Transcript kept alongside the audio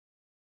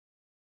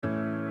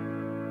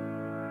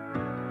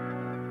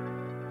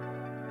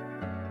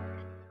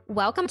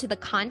Welcome to the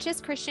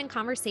Conscious Christian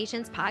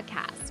Conversations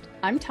podcast.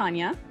 I'm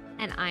Tanya.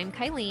 And I'm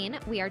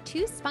Kylene. We are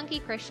two spunky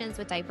Christians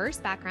with diverse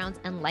backgrounds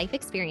and life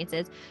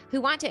experiences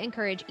who want to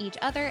encourage each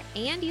other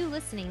and you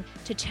listening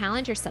to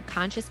challenge your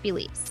subconscious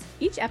beliefs.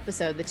 Each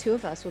episode, the two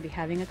of us will be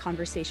having a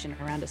conversation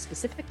around a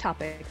specific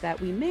topic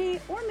that we may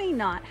or may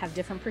not have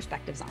different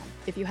perspectives on.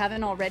 If you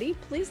haven't already,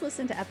 please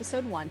listen to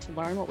episode 1 to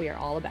learn what we are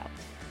all about.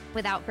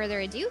 Without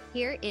further ado,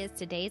 here is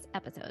today's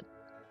episode.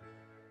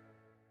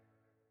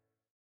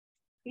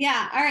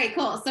 Yeah. All right,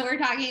 cool. So we're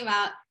talking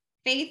about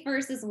faith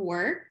versus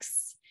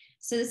works.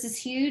 So this is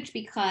huge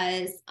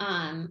because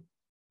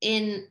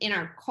in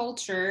our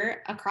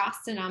culture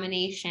across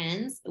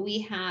denominations, we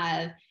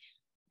have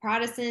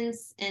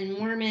Protestants and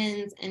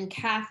Mormons and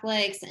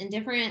Catholics and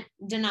different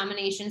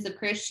denominations of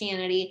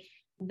Christianity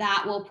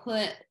that will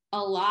put a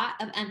lot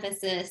of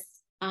emphasis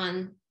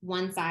on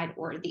one side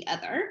or the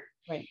other.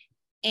 Right.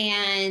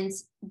 And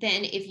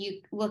then if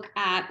you look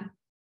at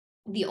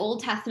the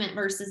Old Testament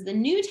versus the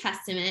New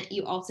Testament,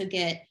 you also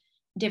get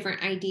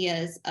different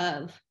ideas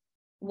of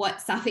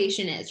what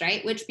salvation is,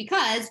 right? Which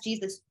because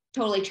Jesus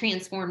totally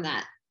transformed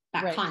that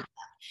right. concept,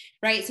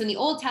 right? So in the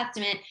Old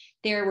Testament,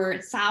 there were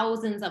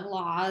thousands of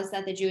laws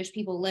that the Jewish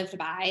people lived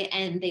by,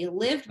 and they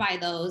lived by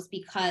those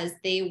because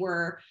they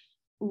were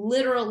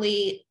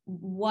literally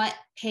what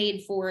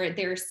paid for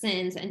their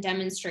sins and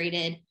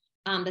demonstrated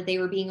that they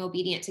were being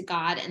obedient to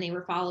God and they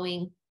were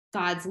following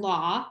God's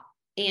law.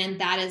 And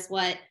that is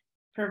what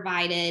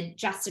provided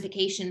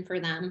justification for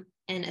them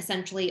and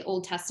essentially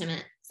Old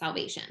Testament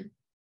salvation.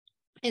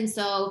 And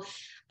so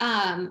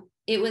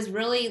it was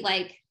really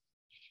like,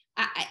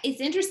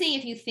 it's interesting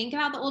if you think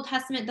about the Old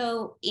Testament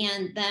though,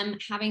 and them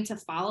having to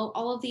follow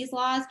all of these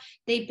laws,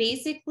 they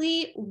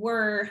basically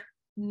were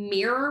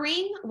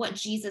mirroring what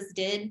Jesus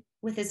did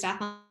with his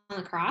death on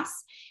the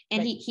cross.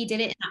 And right. he did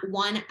it in that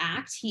one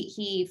act.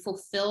 He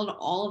fulfilled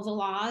all of the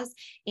laws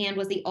and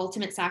was the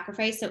ultimate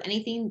sacrifice. So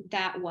anything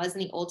that was in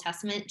the Old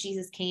Testament,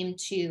 Jesus came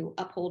to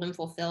uphold and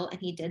fulfill, and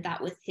he did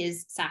that with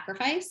his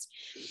sacrifice.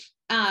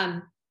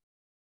 And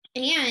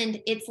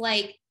it's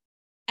like,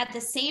 at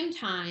the same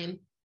time,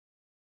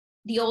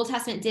 the Old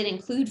Testament did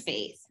include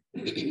faith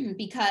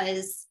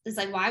because it's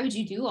like, why would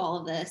you do all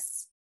of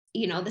this?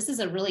 You know, this is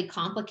a really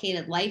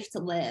complicated life to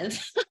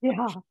live.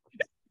 Yeah,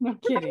 no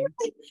kidding.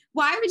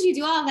 Why would you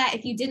do all of that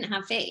if you didn't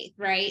have faith,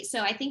 right? So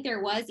I think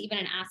there was even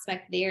an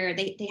aspect there.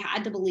 They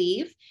had to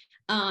believe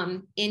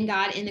in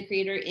God, in the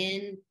Creator,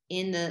 in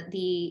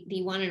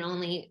the one and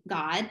only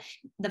God,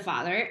 the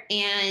Father.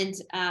 And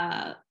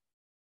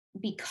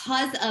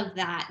because of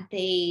that,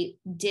 they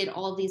did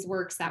all these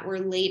works that were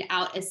laid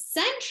out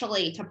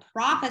essentially to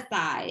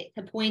prophesy,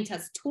 to point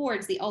us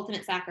towards the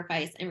ultimate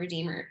sacrifice and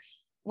Redeemer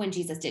when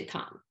Jesus did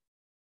come.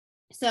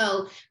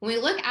 So when we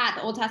look at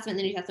the Old Testament and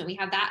the New Testament, we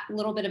have that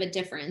little bit of a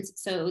difference.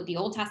 So the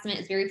Old Testament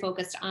is very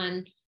focused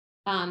on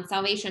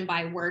salvation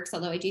by works,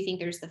 although I do think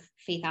there's the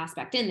faith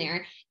aspect in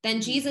there.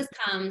 Then Jesus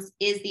comes,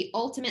 is the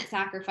ultimate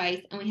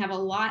sacrifice. And we have a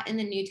lot in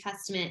the New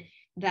Testament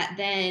that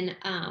then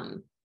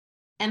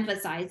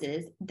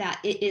emphasizes that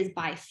it is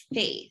by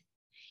faith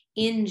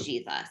in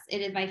Jesus.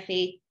 It is by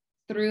faith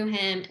through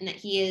him, and that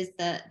he is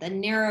the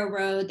narrow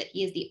road, that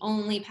he is the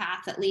only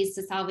path that leads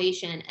to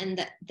salvation, and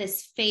that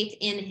this faith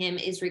in him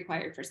is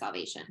required for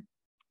salvation.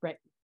 Right.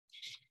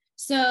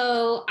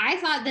 So I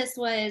thought this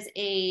was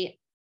a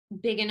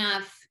big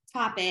enough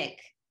topic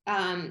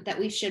that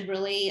we should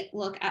really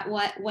look at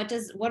what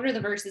are the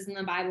verses in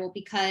the Bible,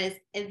 because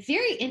it's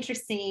very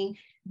interesting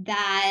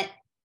that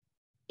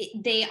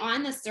they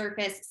on the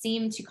surface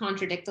seem to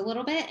contradict a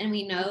little bit. And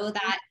we know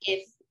that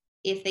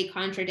if they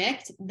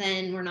contradict,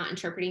 then we're not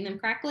interpreting them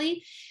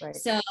correctly. Right.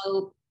 So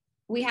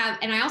we have,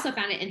 and I also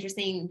found it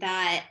interesting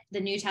that the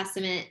New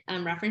Testament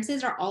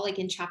references are all like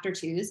in chapter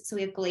 2s. So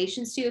we have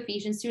Galatians 2,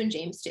 Ephesians 2, and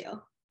James 2.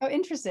 Oh,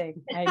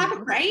 interesting. Right? I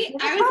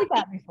was like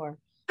that before.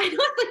 I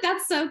know, like,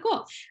 that's so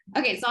cool.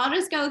 Okay, so I'll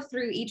just go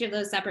through each of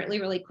those separately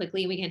really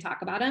quickly and we can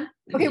talk about them.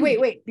 Okay,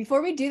 wait.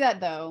 Before we do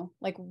that though,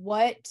 like,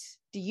 what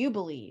do you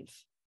believe?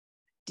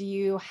 Do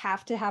you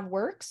have to have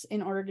works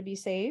in order to be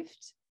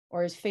saved,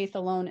 or is faith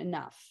alone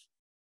enough?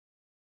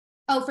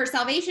 Oh, for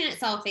salvation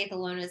itself, faith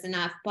alone is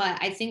enough. But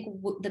I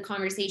think the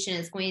conversation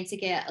is going to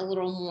get a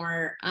little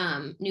more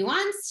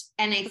nuanced.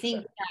 And I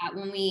think that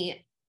when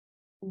we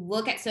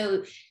look at,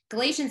 so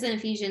Galatians and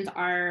Ephesians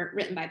are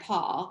written by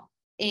Paul,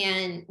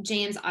 and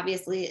James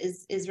obviously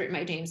is written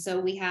by James. So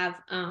we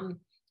have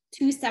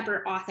two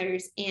separate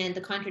authors, and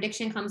the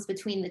contradiction comes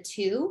between the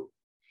two.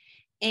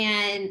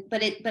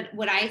 But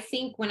what I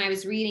think when I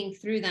was reading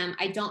through them,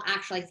 I don't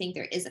actually think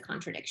there is a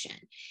contradiction.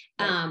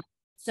 Right.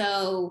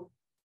 So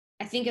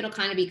I think it'll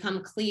kind of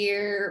become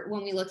clear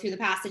when we look through the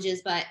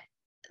passages, but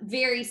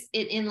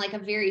in like a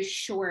very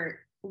short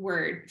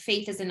word,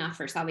 faith is enough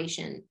for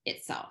salvation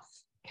itself.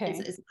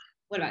 Okay.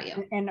 What about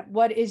you? And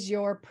what is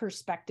your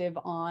perspective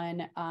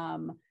on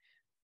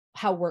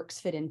how works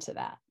fit into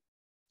that?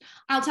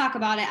 I'll talk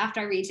about it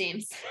after I read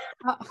James.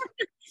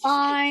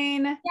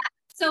 Fine. Yeah.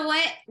 So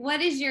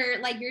what is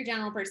your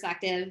general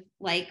perspective,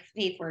 like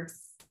faith works?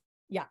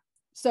 Yeah.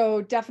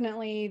 So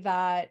definitely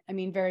that, I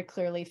mean, very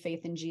clearly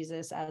faith in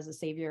Jesus as a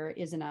savior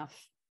is enough.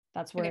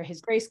 That's where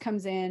his grace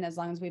comes in, as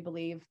long as we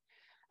believe.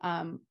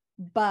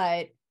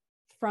 But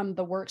from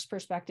the works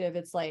perspective,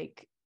 it's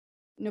like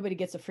nobody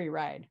gets a free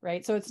ride,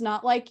 right? So it's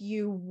not like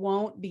you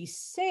won't be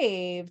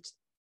saved,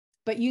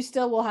 but you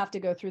still will have to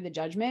go through the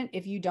judgment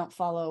if you don't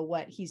follow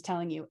what he's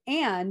telling you.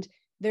 And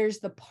there's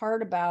the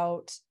part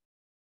about,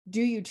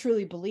 do you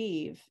truly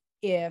believe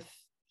if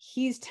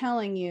he's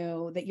telling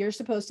you that you're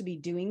supposed to be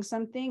doing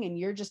something and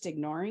you're just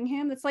ignoring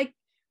him? It's like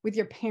with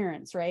your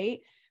parents, right?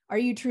 Are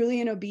you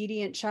truly an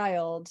obedient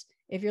child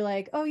if you're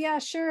like, oh yeah,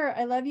 sure,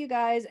 I love you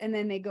guys, and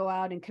then they go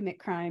out and commit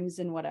crimes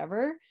and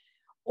whatever?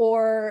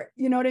 Or,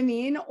 you know what I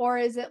mean? Or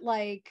is it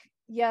like,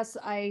 yes,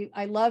 I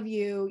love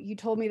you. You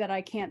told me that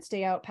I can't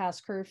stay out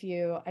past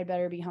curfew. I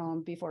better be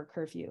home before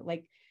curfew.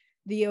 Like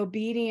the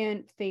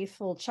obedient,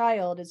 faithful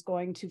child is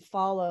going to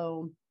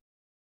follow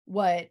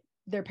what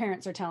their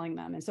parents are telling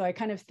them. And so I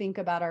kind of think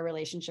about our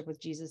relationship with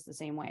Jesus the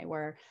same way,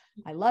 where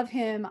I love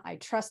him, I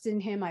trust in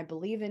him, I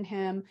believe in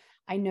him,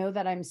 I know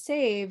that I'm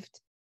saved,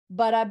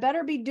 but I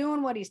better be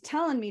doing what he's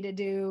telling me to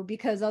do,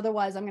 because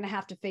otherwise I'm going to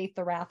have to face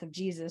the wrath of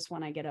Jesus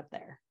when I get up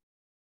there.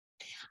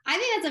 I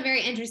think that's a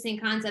very interesting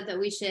concept that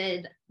we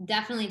should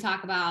definitely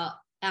talk about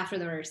after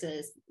the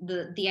verses,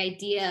 the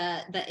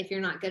idea that if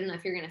you're not good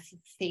enough, you're going to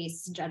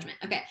face judgment.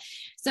 Okay.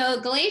 So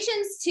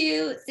Galatians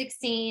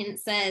 2:16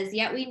 says,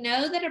 yet we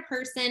know that a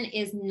person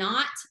is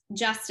not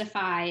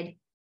justified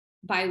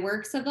by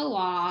works of the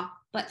law,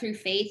 but through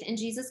faith in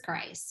Jesus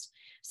Christ.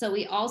 So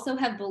we also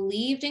have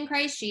believed in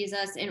Christ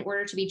Jesus in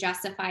order to be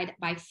justified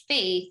by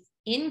faith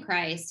in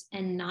Christ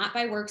and not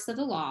by works of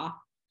the law,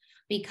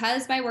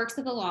 because by works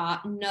of the law,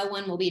 no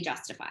one will be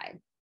justified.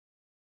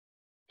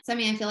 So, I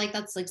mean, I feel like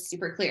that's like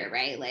super clear,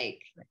 right?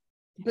 Like,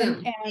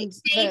 boom. And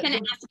faith, and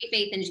it has to be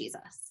faith in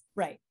Jesus.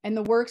 Right. And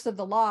the works of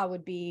the law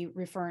would be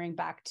referring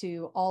back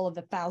to all of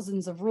the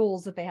thousands of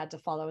rules that they had to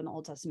follow in the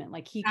Old Testament.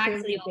 Like he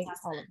clearly obeyed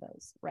all of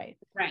those. Right.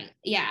 Right.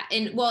 Yeah.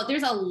 And well,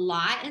 there's a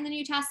lot in the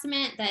New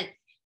Testament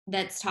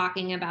that's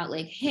talking about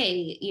like,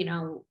 hey, you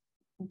know,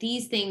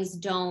 these things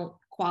don't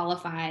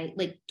qualify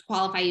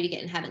you to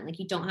get in heaven. Like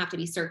you don't have to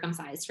be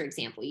circumcised, for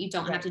example. You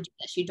don't have to do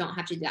this. You don't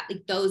have to do that.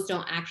 Like those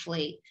don't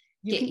actually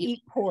you can eat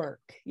pork.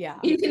 Yeah.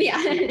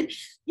 Yeah.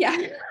 Yeah.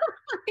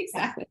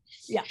 Exactly.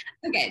 Yeah.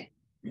 Okay.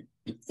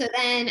 So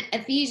then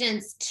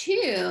Ephesians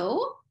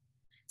 2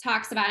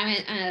 talks about,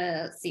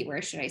 let's see,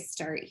 where should I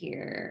start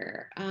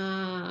here?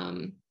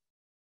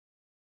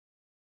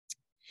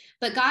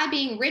 But God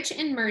being rich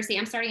in mercy,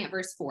 I'm starting at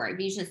verse 4,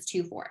 Ephesians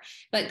 2:4.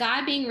 But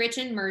God being rich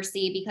in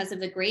mercy, because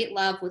of the great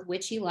love with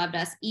which he loved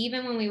us,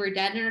 even when we were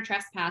dead in our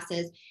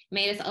trespasses,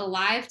 made us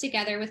alive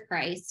together with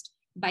Christ.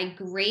 By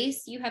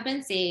grace you have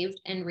been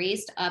saved, and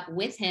raised up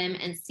with him,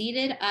 and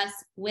seated us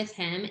with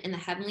him in the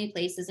heavenly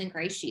places in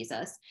Christ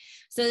Jesus,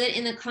 so that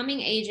in the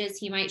coming ages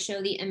he might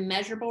show the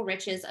immeasurable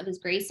riches of his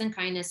grace and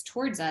kindness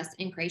towards us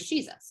in Christ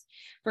Jesus.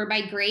 For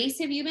by grace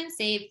have you been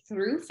saved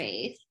through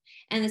faith,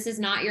 and this is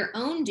not your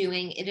own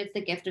doing, it is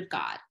the gift of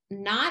God,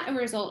 not a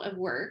result of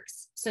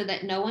works, so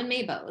that no one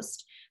may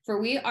boast. For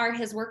we are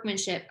his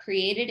workmanship,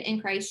 created in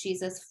Christ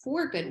Jesus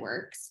for good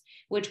works,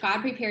 which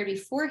God prepared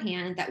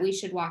beforehand that we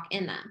should walk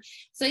in them.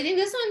 So I think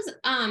this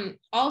one's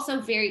also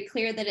very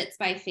clear that it's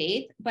by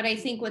faith. But I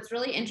think what's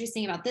really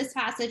interesting about this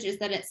passage is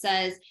that it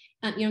says,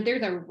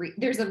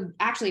 there's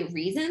actually a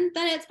reason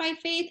that it's by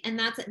faith, and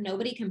that's that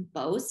nobody can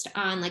boast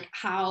on like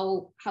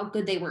how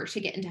good they were to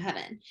get into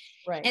heaven.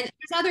 Right. And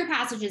there's other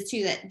passages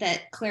too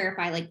that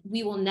clarify like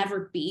we will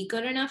never be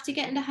good enough to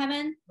get into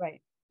heaven.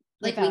 Right.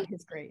 Like without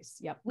his grace.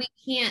 Yep. We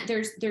can't.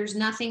 There's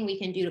nothing we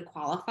can do to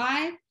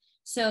qualify.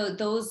 So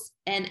those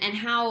and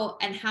how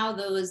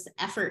those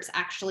efforts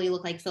actually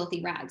look like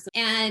filthy rags.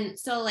 And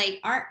so like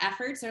our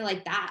efforts are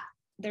like that.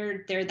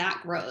 They're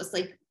that gross.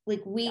 Like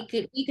we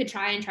could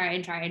try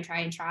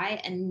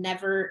and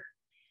never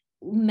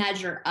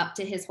measure up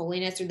to his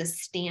holiness or the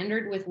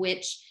standard with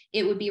which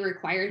it would be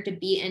required to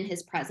be in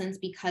his presence,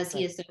 because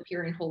he is so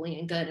pure and holy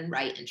and good and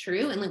right and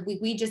true. And like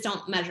we just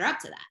don't measure up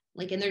to that.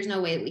 Like, and there's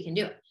no way that we can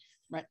do it.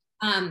 Right.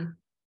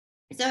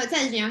 So it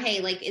says,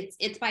 hey, like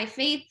it's by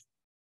faith,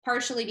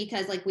 partially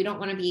because like we don't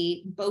want to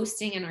be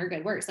boasting in our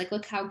good works. Like,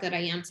 look how good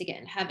I am to get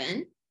in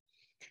heaven.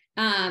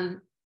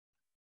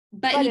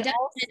 But he does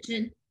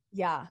mention.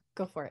 Yeah,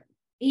 go for it.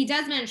 He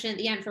does mention at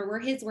the end, for we're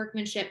his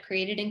workmanship,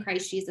 created in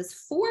Christ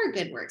Jesus for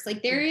good works.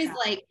 Like there is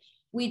like,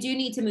 we do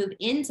need to move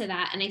into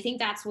that. And I think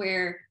that's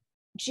where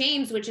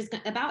James, which is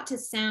about to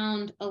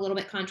sound a little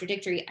bit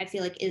contradictory, I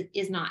feel like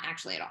is not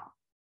actually at all.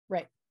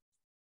 Right.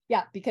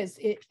 Yeah, because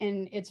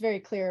it's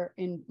very clear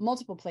in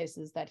multiple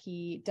places that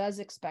he does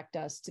expect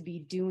us to be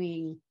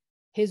doing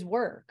his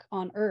work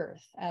on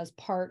earth as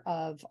part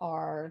of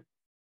our,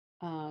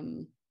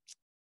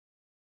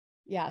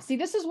 see,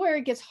 this is where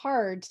it gets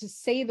hard to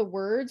say the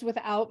words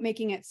without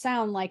making it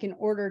sound like in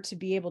order to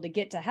be able to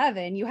get to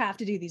heaven, you have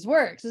to do these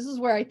works. This is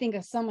where I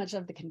think so much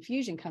of the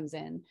confusion comes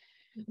in.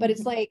 But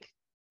it's like,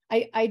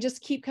 I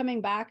just keep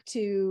coming back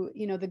to,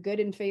 the good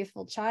and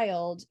faithful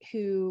child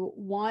who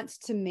wants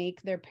to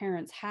make their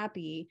parents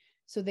happy.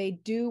 So they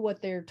do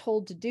what they're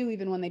told to do,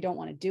 even when they don't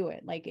want to do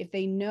it. Like if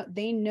they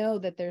know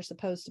that they're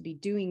supposed to be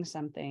doing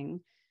something.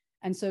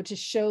 And so to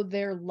show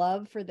their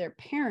love for their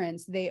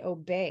parents, they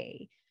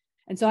obey.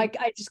 And so I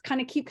just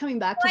kind of keep coming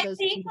back to those.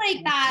 I think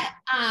like that,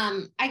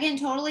 I can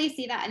totally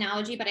see that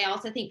analogy, but I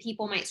also think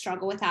people might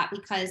struggle with that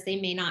because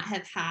they may not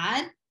have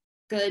had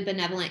good,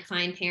 benevolent,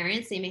 kind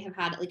parents. They may have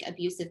had like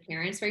abusive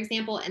parents, for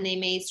example, and they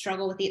may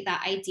struggle with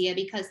that idea,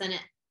 because then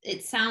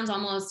it sounds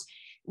almost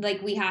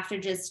like we have to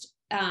just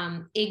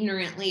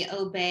ignorantly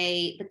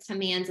obey the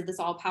commands of this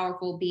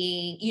all-powerful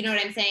being. You know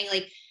what I'm saying?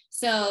 Like,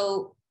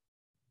 so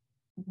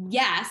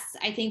yes,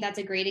 I think that's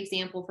a great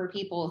example for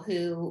people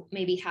who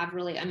maybe have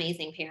really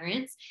amazing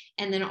parents.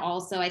 And then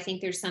also I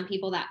think there's some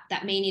people that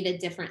may need a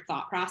different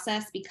thought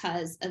process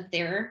because of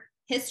their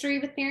history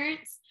with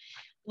parents.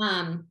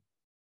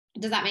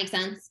 Does that make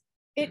sense?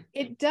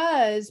 It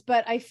does,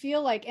 but I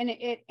feel like,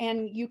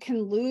 and you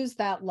can lose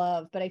that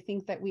love, but I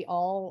think that we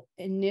all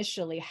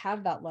initially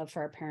have that love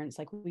for our parents.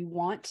 Like we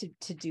want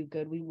to do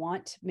good. We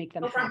want to make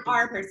them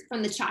happy.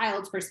 From the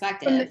child's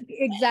perspective.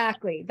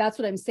 Exactly. That's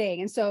what I'm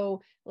saying. And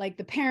so like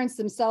the parents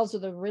themselves, or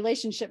the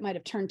relationship might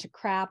have turned to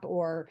crap,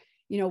 or,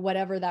 you know,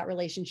 whatever that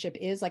relationship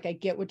is. Like, I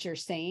get what you're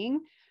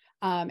saying.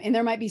 And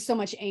there might be so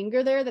much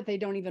anger there that they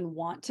don't even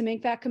want to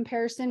make that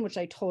comparison, which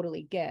I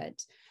totally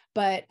get.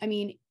 But I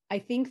mean, I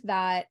think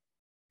that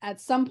at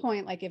some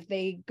point, like if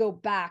they go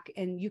back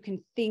and you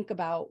can think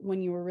about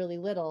when you were really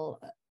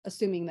little,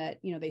 assuming that,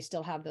 you know, they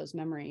still have those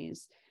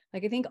memories.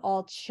 Like I think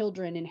all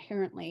children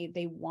inherently,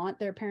 they want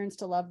their parents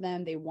to love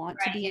them. They want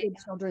to be good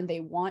children.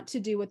 They want to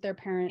do what their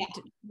parent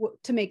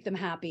to make them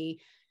happy.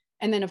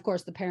 And then of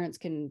course the parents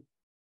can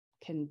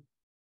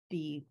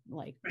be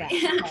like that.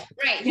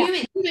 Right.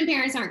 Yeah. Human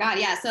parents aren't God.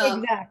 Yeah. So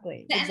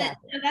exactly.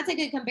 That's a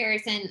good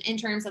comparison in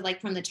terms of like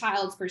from the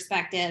child's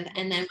perspective.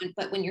 And then,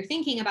 but when you're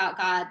thinking about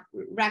God,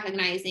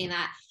 recognizing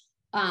that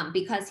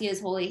because he is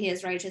holy, he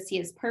is righteous, he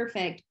is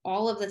perfect,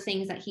 all of the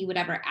things that he would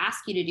ever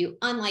ask you to do,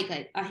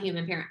 unlike a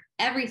human parent,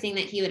 everything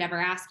that he would ever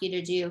ask you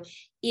to do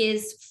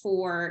is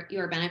for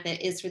your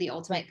benefit, is for the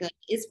ultimate good,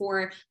 is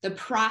for the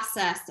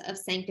process of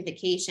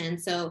sanctification.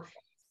 So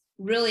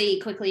really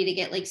quickly, to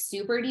get like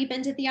super deep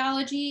into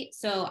theology.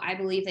 So I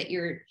believe that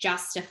you're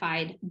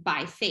justified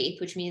by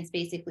faith, which means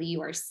basically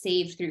you are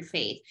saved through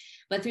faith,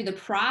 but through the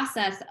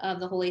process of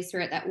the Holy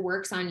Spirit that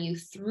works on you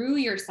through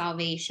your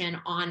salvation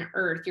on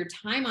earth, your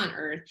time on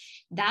earth.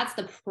 That's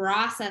the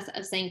process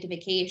of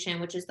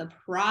sanctification, which is the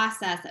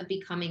process of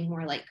becoming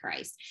more like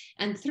Christ.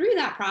 And through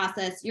that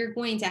process, you're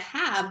going to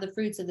have the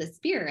fruits of the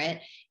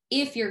Spirit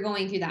if you're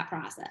going through that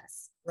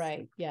process.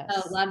 Right. Yes.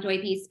 So love, joy,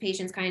 peace,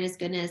 patience, kindness,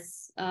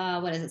 goodness,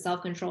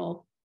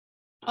 self-control,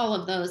 all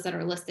of those that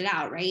are listed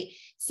out. Right.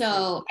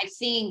 So I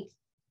think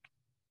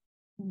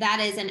that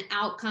is an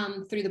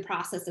outcome through the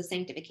process of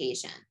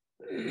sanctification.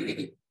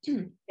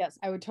 Yes,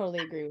 I would totally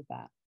agree with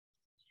that.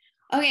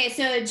 Okay.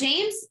 So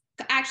James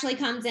actually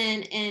comes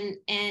in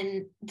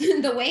and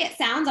the way it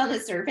sounds on the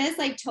surface,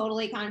 like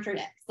totally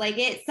contradicts. Like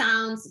it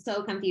sounds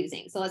so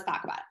confusing. So let's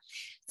talk about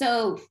it.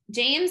 So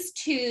James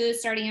 2,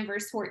 starting in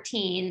verse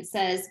 14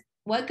 says,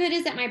 "What good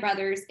is it, my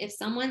brothers, if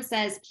someone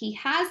says he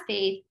has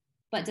faith,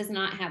 but does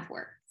not have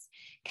works?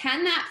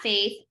 Can that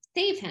faith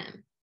save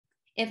him?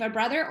 If a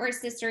brother or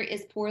sister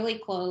is poorly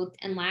clothed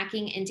and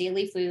lacking in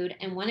daily food,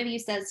 and one of you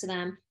says to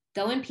them,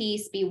 'Go in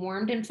peace, be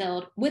warmed and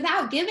filled,'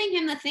 without giving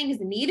him the things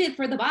needed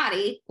for the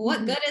body,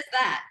 what good is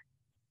that?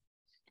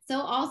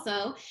 So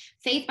also,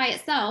 faith by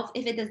itself,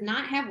 if it does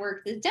not have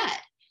works, is dead."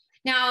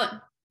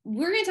 Now,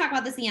 we're going to talk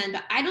about this at the end,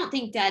 but I don't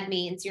think dead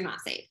means you're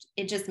not saved.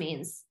 It just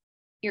means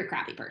you're a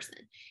crappy person.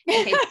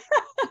 Okay.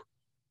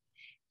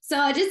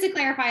 So just to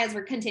clarify as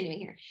we're continuing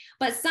here,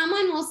 but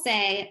someone will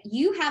say,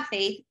 "You have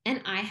faith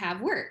and I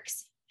have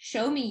works.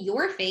 Show me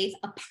your faith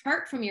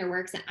apart from your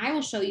works, and I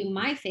will show you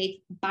my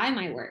faith by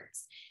my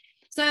works."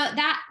 So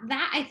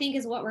that I think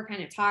is what we're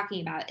kind of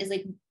talking about, is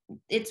like,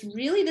 it's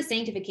really the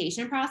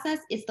sanctification process.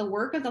 It's the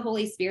work of the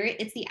Holy Spirit.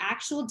 It's the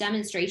actual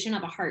demonstration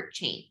of a heart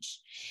change.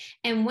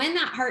 And when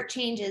that heart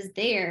change is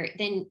there,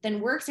 then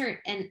works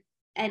are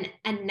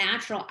a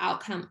natural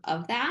outcome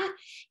of that.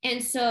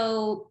 And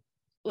so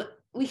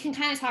we can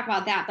kind of talk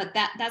about that, but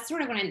that's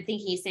sort of what I'm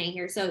thinking he's saying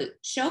here. So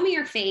show me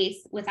your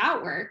faith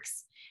without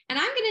works, and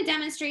I'm going to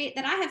demonstrate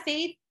that I have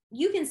faith.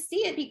 You can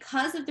see it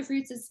because of the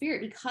fruits of the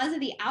Spirit, because of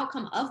the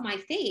outcome of my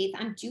faith.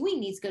 I'm doing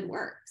these good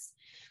works.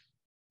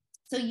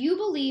 So you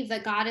believe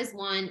that God is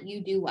one,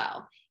 you do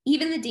well.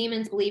 Even the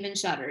demons believe and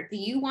shudder. Do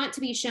you want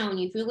to be shown,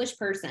 you foolish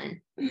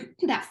person,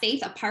 that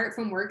faith apart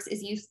from works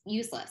is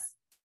useless?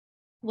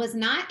 Was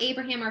not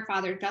Abraham our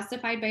father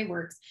justified by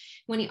works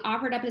when he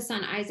offered up his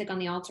son Isaac on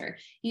the altar?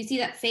 You see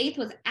that faith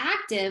was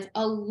active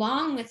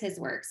along with his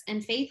works,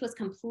 and faith was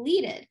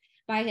completed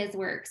by his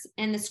works.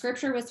 And the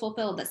scripture was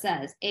fulfilled that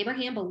says,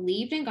 "Abraham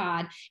believed in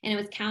God, and it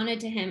was counted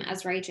to him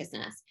as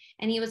righteousness,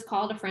 and he was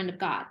called a friend of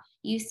God."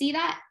 You see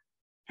that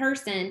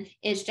person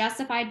is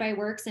justified by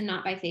works and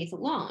not by faith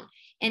alone.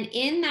 And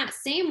in that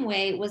same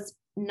way was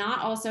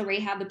not also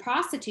Rahab the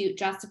prostitute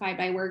justified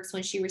by works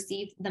when she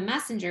received the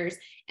messengers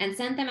and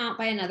sent them out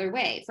by another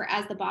way? For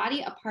as the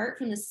body apart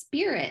from the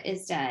spirit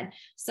is dead,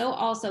 so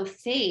also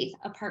faith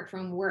apart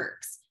from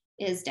works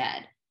is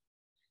dead.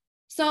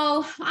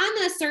 So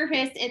on the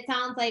surface, it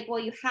sounds like, well,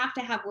 you have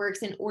to have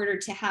works in order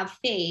to have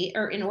faith,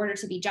 or in order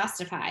to be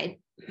justified.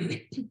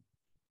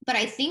 But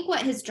I think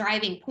what his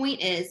driving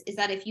point is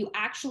that if you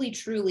actually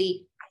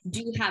truly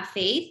do have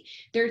faith,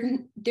 there's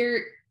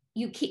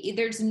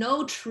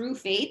no true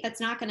faith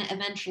that's not going to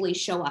eventually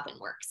show up in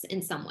works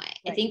in some way.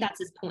 Right. I think that's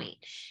his point.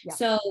 Yeah.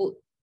 So,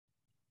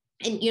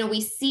 and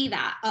we see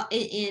that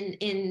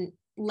in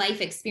life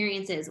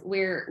experiences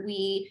where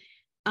we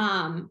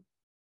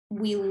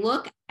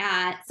look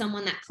at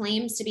someone that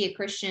claims to be a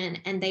Christian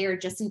and they are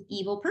just an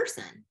evil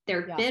person.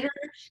 They're bitter.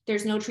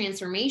 There's no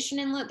transformation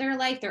in their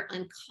life. They're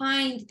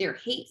unkind. They're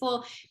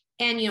hateful.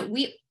 And,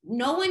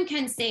 no one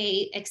can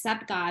say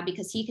except God,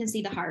 because he can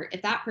see the heart,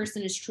 if that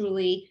person is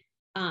truly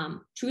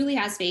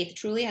has faith,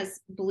 truly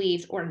has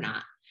believed or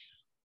not.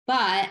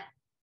 But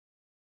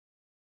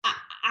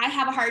I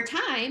have a hard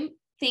time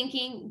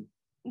thinking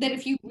that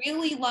if you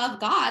really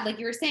love God, like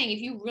you were saying, if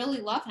you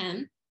really love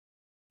him,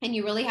 and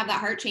you really have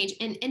that heart change,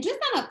 and just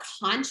on a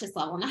conscious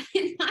level, not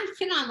even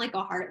on like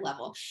a heart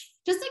level,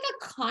 just like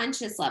a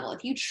conscious level,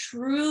 if you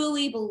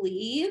truly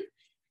believe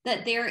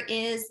that there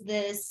is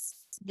this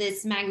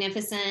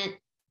magnificent,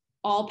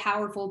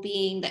 all-powerful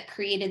being that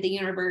created the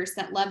universe,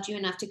 that loved you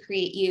enough to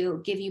create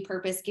you, give you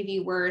purpose, give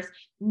you worth,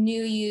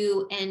 knew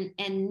you and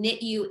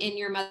knit you in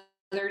your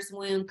mother's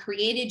womb,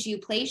 created you,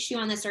 placed you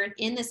on this earth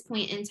in this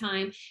point in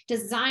time,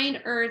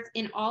 designed earth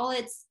in all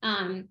its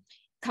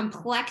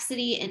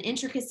complexity and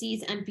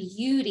intricacies and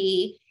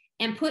beauty,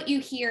 and put you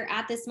here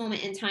at this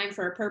moment in time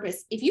for a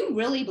purpose. If you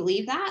really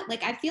believe that,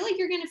 like, I feel like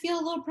you're going to feel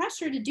a little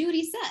pressure to do what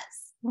he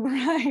says.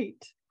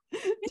 Right.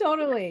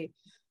 Totally.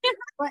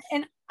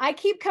 And I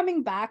keep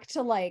coming back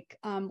to like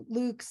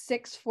Luke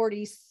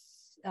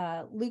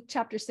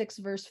chapter 6,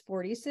 verse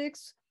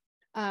 46.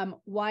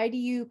 Why do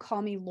you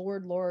call me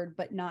Lord, Lord,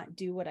 but not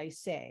do what I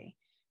say?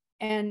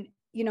 And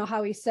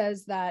how he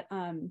says that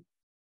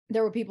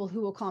there were people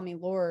who will call me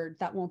Lord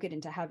that won't get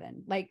into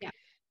heaven. Like, yeah.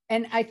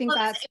 And I think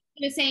that's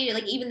saying,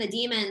 like, even the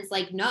demons,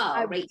 like, no,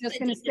 I was just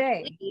going to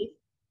say,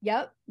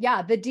 yep.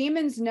 Yeah. The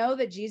demons know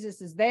that Jesus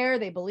is there.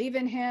 They believe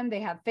in him. They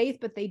have faith,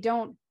 but they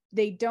don't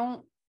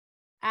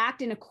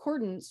act in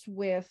accordance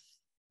with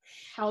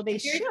how they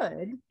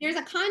should. There's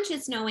a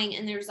conscious knowing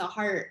and there's a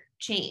heart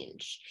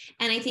change.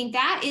 And I think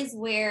that is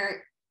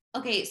where,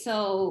 okay,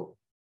 so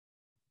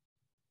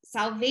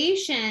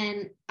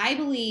salvation, I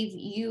believe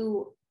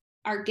you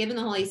are given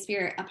the Holy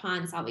Spirit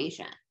upon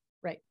salvation.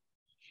 Right.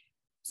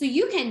 So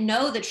you can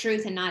know the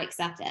truth and not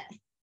accept it.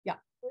 Yeah.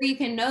 Or you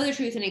can know the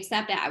truth and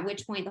accept it, at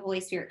which point the Holy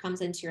Spirit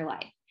comes into your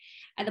life.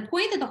 At the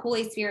point that the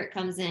Holy Spirit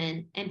comes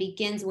in and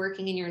begins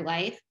working in your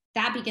life,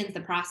 that begins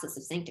the process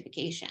of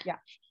sanctification. Yeah.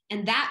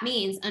 And that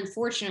means,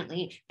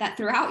 unfortunately, that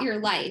throughout your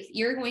life,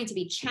 you're going to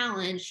be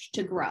challenged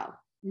to grow.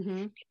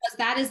 Mm-hmm. Because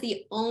that is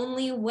the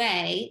only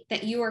way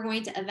that you are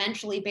going to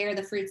eventually bear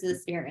the fruits of the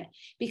Spirit.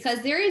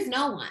 Because there is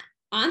no one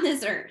on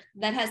this earth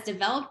that has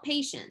developed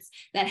patience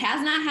that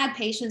has not had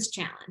patience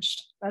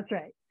challenged. That's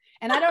right.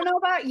 And I don't know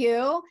about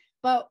you,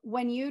 but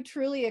when you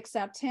truly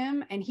accept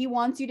him and he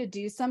wants you to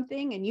do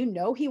something, and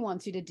he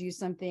wants you to do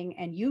something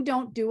and you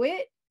don't do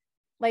it,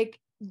 like,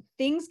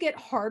 things get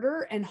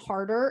harder and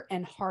harder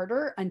and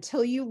harder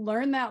until you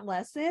learn that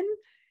lesson.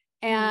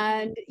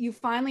 And you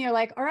finally are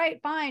like, all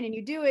right, fine. And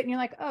you do it and you're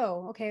like,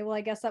 oh, okay, well,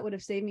 I guess that would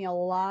have saved me a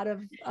lot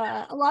of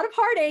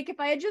heartache if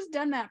I had just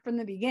done that from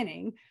the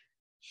beginning.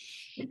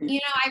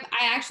 I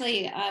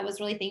actually was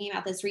really thinking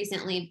about this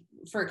recently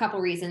for a couple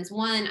reasons.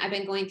 One, I've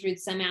been going through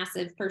some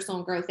massive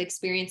personal growth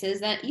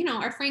experiences that,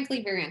 are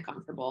frankly very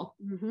uncomfortable.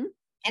 Mm-hmm.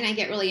 And I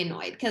get really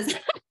annoyed because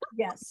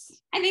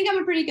yes, I think I'm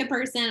a pretty good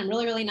person. I'm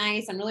really, really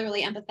nice. I'm really,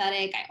 really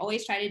empathetic. I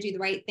always try to do the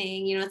right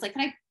thing. It's like,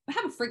 can I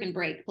have a freaking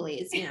break,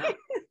 please?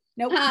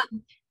 Nope.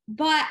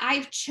 But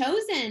I've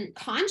chosen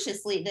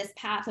consciously this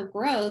path of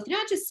growth,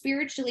 not just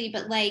spiritually,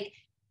 but like,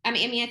 I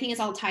think it's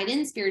all tied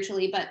in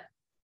spiritually, but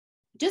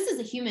just as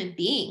a human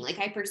being, like,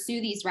 I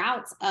pursue these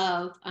routes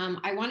of,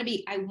 I want to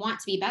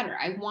be better.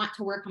 I want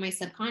to work on my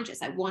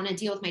subconscious. I want to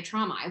deal with my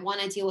trauma. I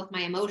want to deal with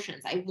my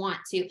emotions. I want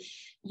to,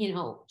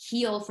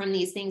 heal from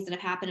these things that have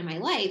happened in my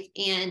life.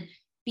 And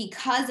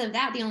because of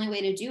that, the only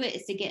way to do it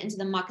is to get into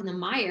the muck and the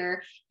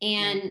mire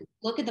and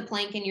look at the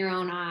plank in your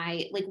own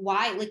eye. Like,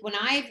 why, like, when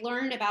I've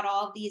learned about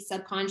all of these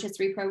subconscious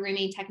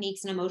reprogramming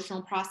techniques and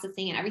emotional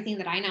processing and everything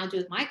that I now do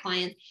with my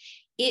clients,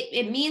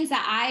 it means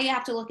that I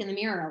have to look in the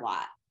mirror a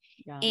lot.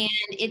 Yeah. And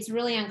it's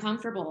really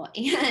uncomfortable.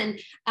 And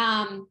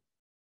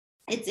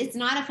it's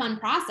not a fun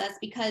process,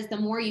 because the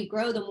more you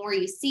grow, the more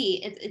you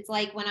see. It's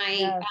like when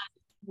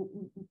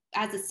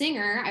as a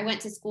singer, I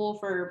went to school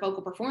for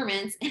vocal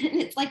performance, and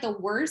it's like the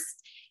worst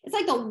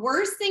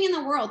thing in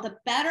the world. The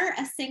better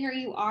a singer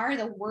you are,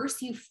 the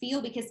worse you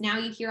feel, because now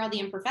you hear all the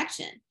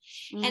imperfection.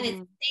 Mm-hmm. And it's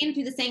the same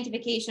through the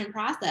sanctification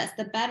process.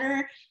 The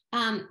better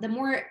the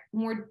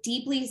more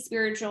deeply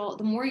spiritual,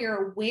 the more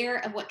you're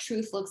aware of what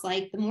truth looks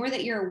like, the more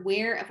that you're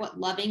aware of what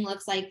loving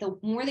looks like, the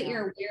more that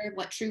you're aware of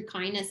what true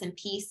kindness and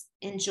peace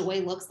and joy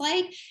looks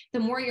like, the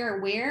more you're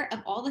aware of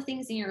all the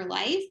things in your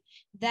life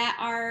that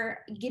are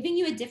giving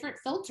you a different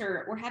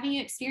filter or having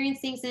you experience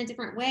things in a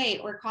different way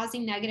or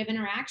causing negative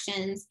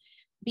interactions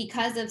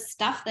because of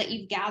stuff that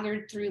you've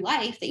gathered through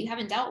life that you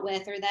haven't dealt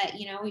with, or that,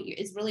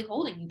 is really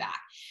holding you back.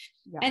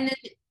 Yeah. And then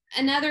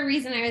another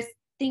reason I was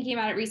thinking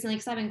about it recently,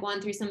 because I've been going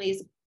through some of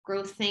these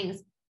growth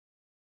things,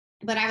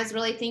 but I was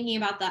really thinking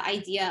about the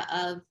idea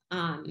of,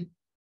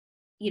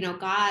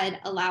 God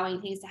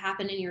allowing things to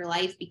happen in your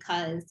life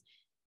because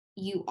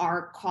you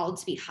are called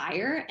to be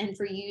higher and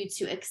for you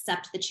to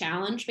accept the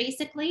challenge,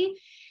 basically.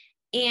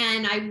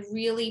 And I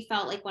really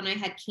felt like when I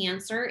had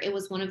cancer, it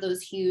was one of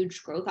those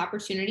huge growth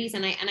opportunities.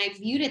 And I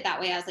viewed it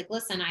that way. I was like,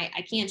 listen,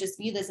 I can't just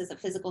view this as a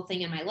physical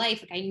thing in my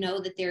life. Like, I know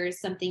that there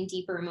is something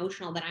deeper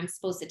emotional that I'm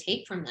supposed to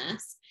take from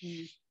this.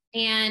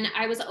 And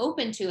I was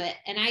open to it.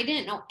 And I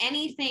didn't know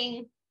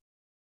anything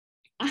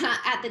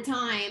at the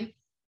time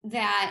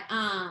that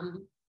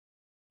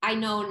I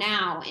know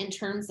now in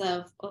terms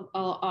of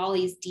all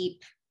these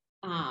deep,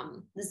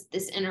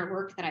 this inner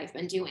work that I've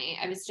been doing.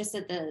 I was just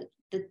at the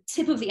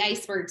tip of the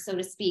iceberg, so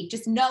to speak,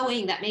 just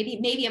knowing that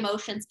maybe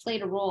emotions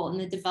played a role in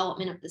the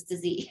development of this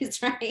disease,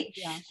 right?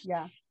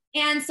 Yeah.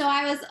 And so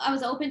I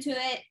was open to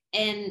it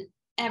and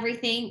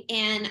everything.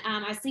 And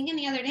I was thinking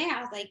the other day,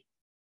 I was like,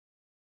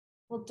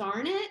 well,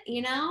 darn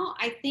it,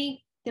 I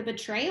think the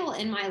betrayal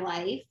in my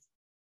life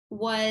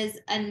was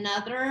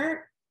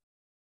another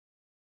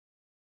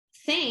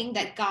thing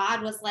that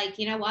God was like,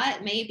 you know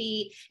what,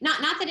 maybe not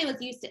that it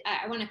was used to,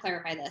 I want to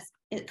clarify this,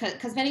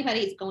 because if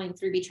anybody's going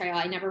through betrayal,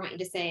 I never want you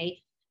to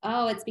say,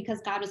 oh, it's because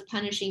God was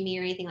punishing me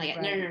or anything like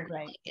that. No.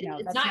 Right.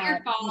 It's not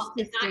your fault.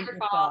 It's not your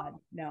fault. God.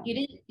 No.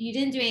 You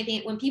didn't do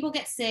anything. When people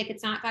get sick,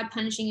 it's not God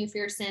punishing you for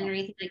your sin or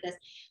anything like this.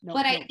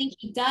 But I think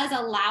he does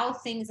allow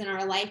things in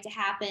our life to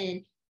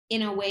happen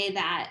in a way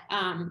that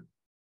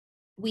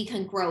we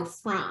can grow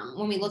from.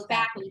 When we look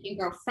back, we can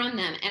grow from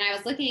them. And I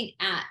was looking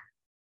at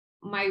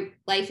my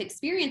life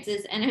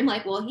experiences and I'm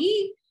like, well,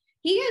 he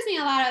gives me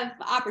a lot of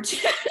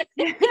opportunity.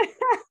 And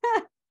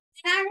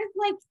I was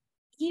like,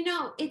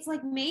 it's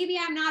like, maybe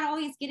I'm not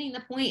always getting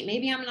the point.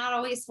 Maybe I'm not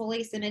always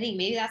fully submitting.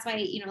 Maybe that's why,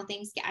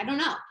 things I don't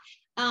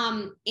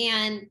know.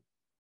 And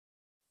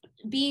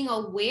being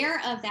aware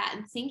of that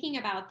and thinking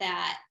about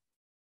that,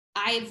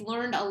 I've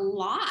learned a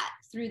lot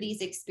through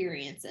these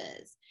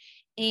experiences.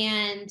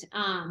 And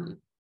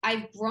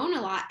I've grown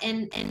a lot,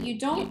 and you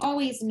don't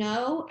always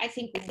know. I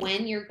think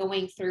when you're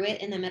going through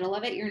it, in the middle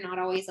of it, you're not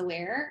always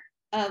aware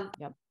of,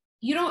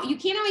 you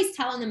can't always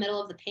tell in the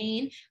middle of the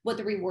pain what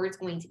the reward's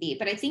going to be.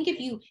 But I think if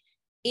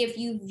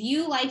you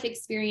view life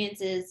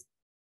experiences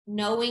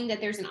knowing that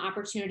there's an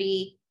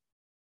opportunity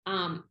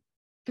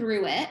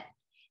through it,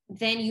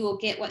 then you will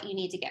get what you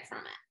need to get from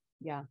it.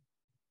 Yeah.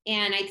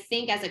 And I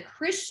think as a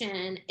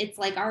Christian, it's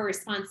like our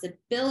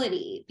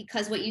responsibility,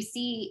 because what you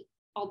see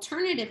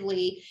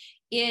alternatively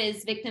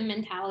is victim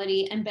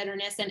mentality and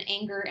bitterness and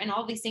anger, and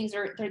all these things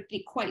they're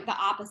quite the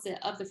opposite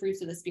of the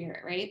fruits of the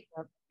Spirit, right?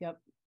 Yep.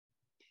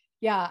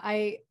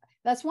 Yeah,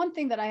 that's one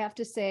thing that I have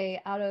to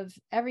say, out of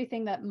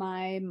everything that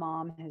my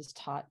mom has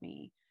taught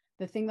me,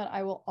 the thing that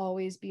I will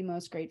always be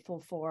most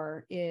grateful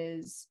for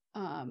is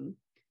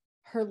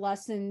her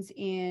lessons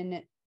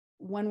in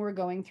when we're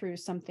going through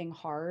something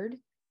hard,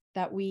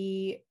 that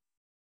we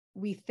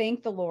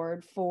thank the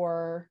Lord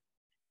for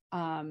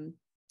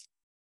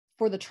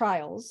the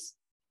trials,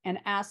 and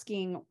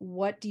asking,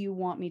 what do you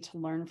want me to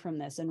learn from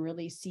this? And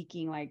really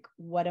seeking, like,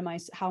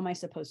 how am I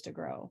supposed to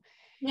grow?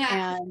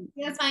 Yeah, and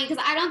that's fine,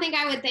 because I don't think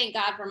I would thank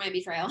God for my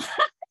betrayal.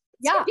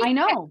 Yeah, I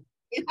know.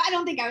 I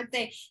don't think I would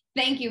say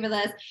thank you for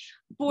this.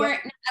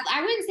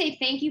 I wouldn't say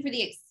thank you for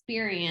the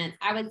experience.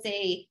 I would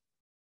say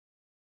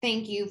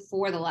thank you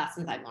for the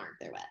lessons I've learned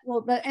through it.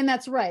 Well, and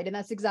that's right. And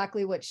that's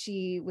exactly what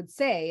she would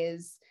say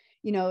is,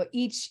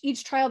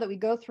 each trial that we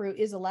go through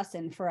is a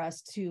lesson for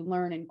us to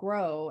learn and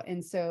grow.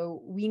 And so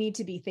we need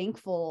to be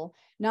thankful,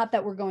 not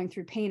that we're going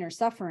through pain or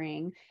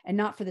suffering, and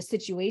not for the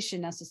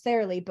situation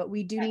necessarily, but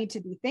we do need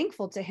to be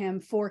thankful to him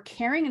for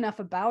caring enough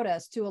about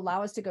us to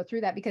allow us to go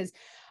through that. Because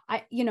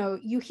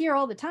you hear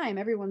all the time,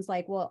 everyone's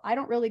like, well, I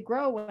don't really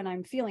grow when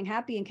I'm feeling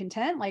happy and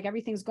content, like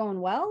everything's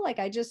going well, like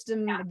I just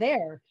am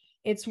there.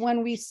 It's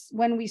when we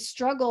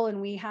struggle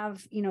and we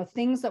have,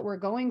 things that we're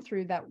going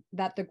through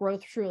that the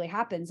growth truly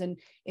happens. And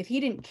if he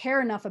didn't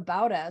care enough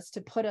about us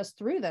to put us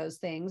through those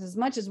things, as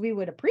much as we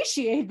would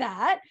appreciate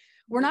that,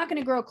 we're not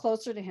going to grow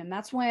closer to him.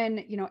 That's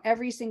when,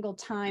 every single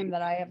time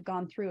that I have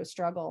gone through a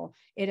struggle,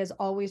 it has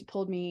always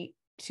pulled me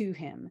to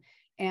him.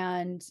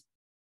 And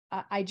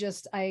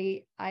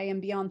I am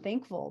beyond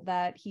thankful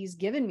that he's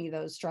given me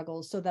those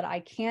struggles so that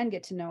I can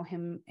get to know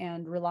him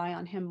and rely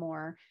on him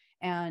more,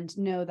 and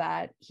know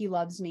that he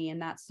loves me.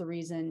 And that's the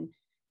reason,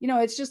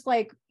 it's just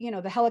like,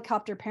 the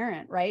helicopter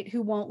parent, right?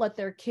 Who won't let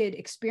their kid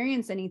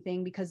experience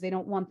anything because they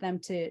don't want them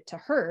to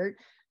hurt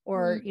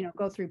or,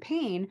 go through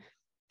pain.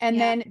 And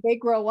then they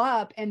grow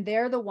up and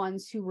they're the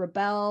ones who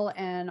rebel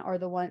and are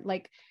the one,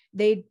 like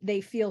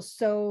they feel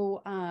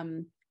so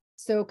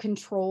so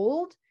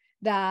controlled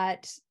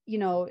that, you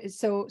know, is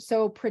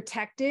so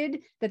protected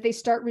that they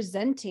start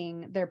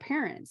resenting their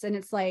parents. And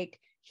it's like,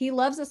 he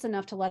loves us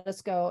enough to let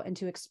us go and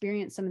to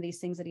experience some of these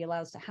things that he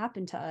allows to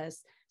happen to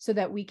us so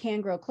that we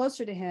can grow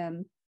closer to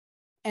him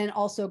and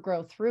also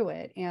grow through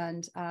it.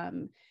 And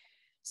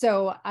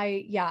so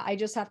I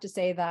just have to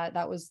say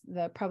that was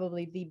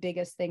probably the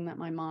biggest thing that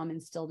my mom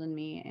instilled in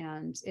me.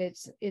 And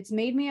it's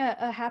made me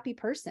a happy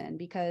person,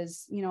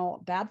 because, you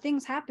know, bad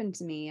things happen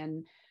to me.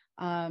 And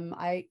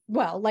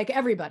like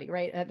everybody,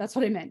 right? That's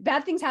what I meant.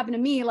 Bad things happen to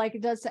me like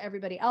it does to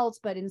everybody else.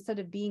 But instead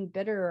of being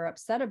bitter or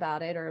upset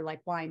about it, or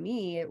like, why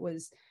me? It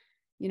was,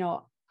 you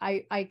know,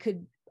 I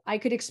could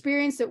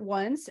experience it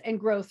once and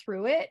grow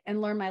through it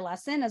and learn my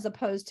lesson, as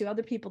opposed to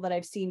other people that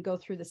I've seen go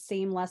through the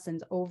same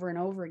lessons over and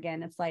over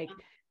again. It's like,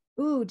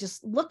 ooh,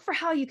 just look for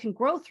how you can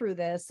grow through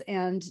this.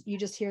 And you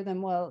just hear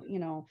them, well, you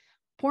know,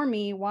 poor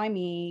me, why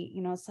me?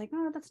 You know, it's like,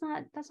 oh, that's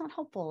not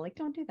helpful. Like,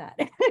 don't do that.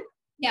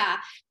 Yeah.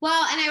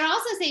 Well, and I would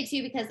also say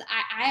too, because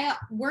I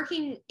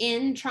working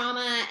in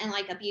trauma and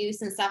like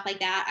abuse and stuff like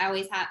that, I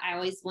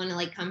always want to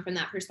like come from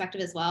that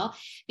perspective as well,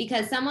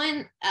 because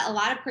a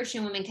lot of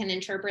Christian women can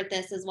interpret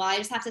this as, well, I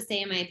just have to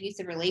stay in my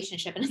abusive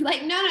relationship. And it's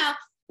like, no,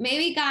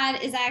 maybe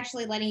God is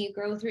actually letting you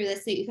grow through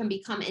this so you can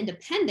become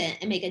independent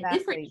and make a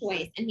different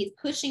choice. And he's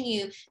pushing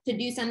you to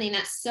do something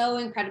that's so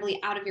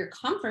incredibly out of your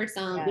comfort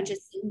zone, which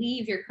is to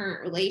leave your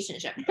current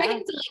relationship.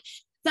 Right? So like,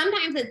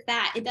 sometimes it's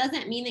that. It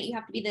doesn't mean that you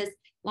have to be this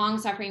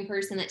long-suffering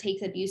person that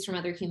takes abuse from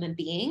other human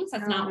beings.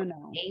 That's not what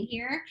I'm saying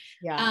here.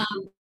 Yeah,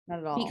 not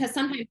at all. Because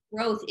sometimes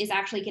growth is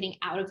actually getting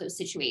out of those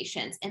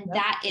situations. And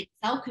that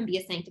itself can be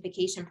a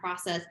sanctification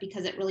process,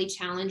 because it really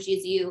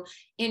challenges you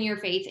in your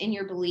faith, in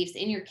your beliefs,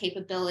 in your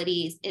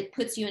capabilities. It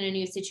puts you in a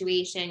new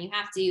situation. You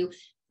have to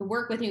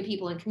work with new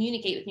people and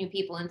communicate with new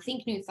people and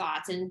think new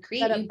thoughts and create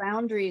set up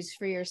boundaries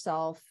for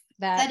yourself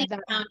that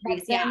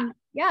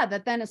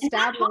then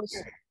establish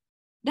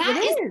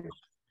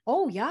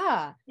Oh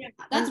yeah.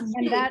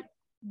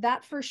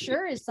 That for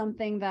sure is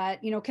something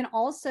that, you know, can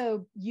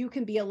also, you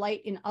can be a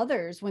light in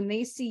others when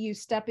they see you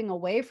stepping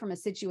away from a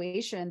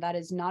situation that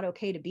is not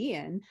okay to be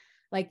in.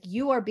 Like,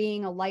 you are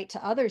being a light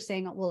to others,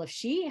 saying, well, if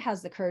she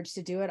has the courage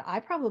to do it, I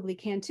probably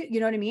can too. You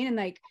know what I mean? And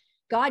like,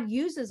 God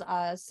uses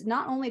us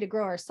not only to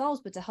grow ourselves,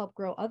 but to help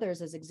grow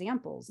others as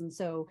examples. And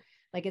so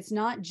like, it's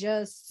not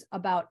just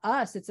about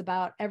us, it's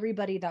about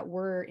everybody that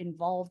we're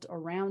involved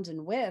around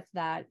and with,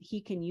 that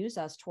he can use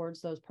us towards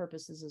those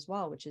purposes as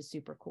well, which is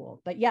super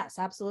cool. But yes,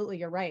 absolutely.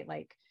 You're right.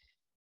 Like,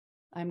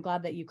 I'm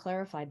glad that you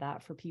clarified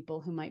that for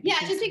people who might be. Yeah,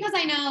 just because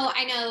I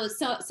know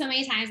so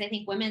many times I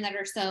think women that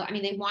are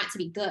they want to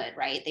be good,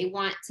 right? They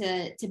want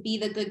to be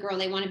the good girl.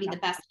 They want to be the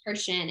best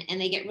Christian,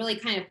 and they get really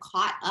kind of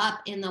caught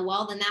up in then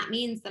that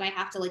means that I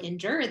have to like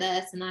endure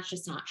this, and that's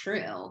just not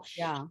true.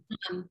 Yeah.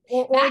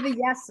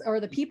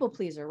 Or the people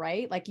pleaser,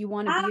 right? Like, you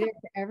want to be there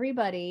for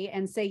everybody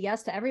and say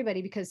yes to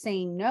everybody, because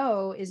saying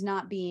no is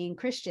not being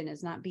Christian,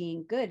 is not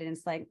being good. And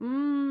it's like,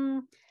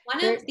 one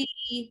of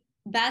the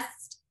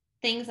best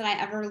things that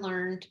I ever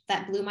learned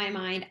that blew my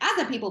mind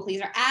as a people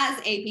pleaser,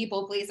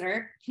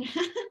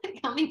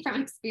 coming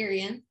from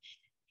experience,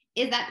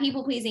 is that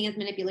people pleasing is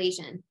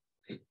manipulation.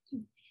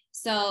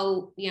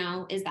 So, you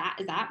know, is that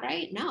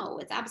right? No,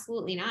 it's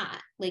absolutely not.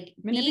 Like,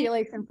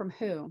 manipulation from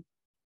who?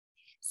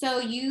 So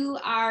you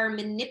are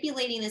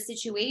manipulating the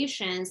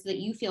situation so that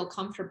you feel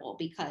comfortable,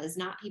 because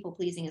not people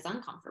pleasing is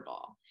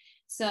uncomfortable.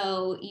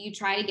 So you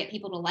try to get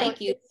people to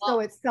like you. So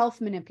it's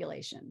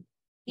self-manipulation.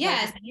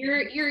 Yes,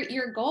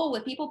 your goal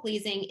with people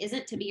pleasing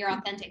isn't to be your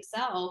authentic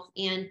self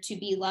and to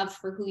be loved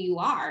for who you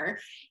are.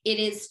 It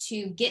is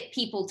to get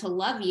people to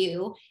love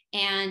you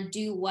and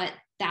do what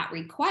that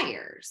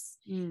requires.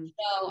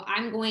 So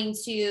I'm going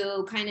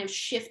to kind of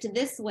shift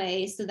this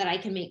way so that I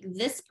can make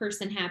this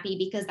person happy,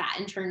 because that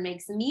in turn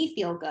makes me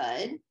feel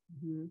good,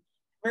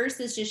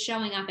 versus just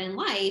showing up in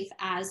life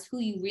as who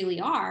you really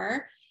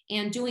are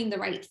and doing the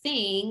right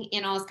thing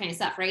and all this kind of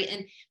stuff, right?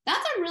 And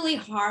that's a really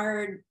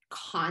hard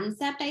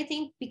concept, I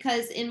think,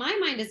 because in my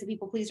mind as a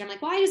people pleaser, I'm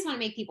like, well, I just want to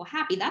make people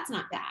happy. That's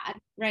not bad,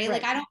 right?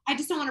 Like, I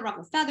just don't want to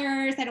ruffle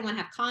feathers. I don't want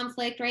to have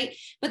conflict, right?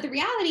 But the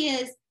reality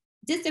is,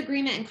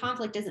 disagreement and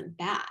conflict isn't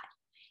bad.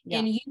 Yeah.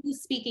 And you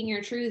speaking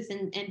your truth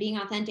and being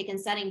authentic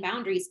and setting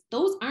boundaries,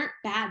 those aren't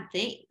bad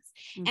things.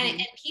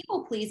 And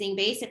people pleasing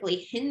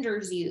basically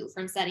hinders you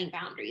from setting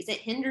boundaries. It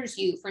hinders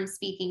you from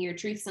speaking your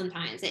truth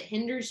sometimes. It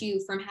hinders you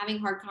from having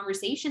hard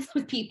conversations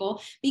with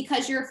people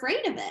because you're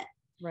afraid of it.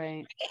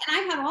 Right. And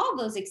I've had all of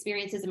those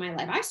experiences in my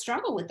life. I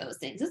struggle with those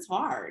things. It's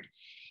hard.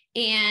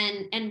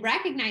 And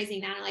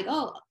recognizing that, I'm like,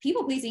 oh,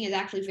 people pleasing is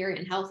actually very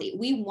unhealthy.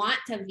 We want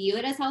to view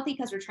it as healthy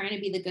because we're trying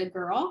to be the good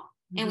girl.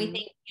 And we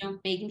think, you know,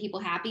 making people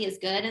happy is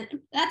good. And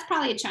that's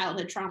probably a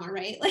childhood trauma,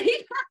 right? Like,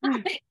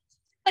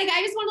 like,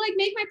 I just want to like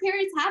make my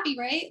parents happy,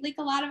 right? Like,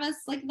 a lot of us,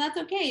 like, that's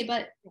okay.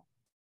 But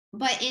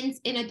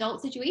in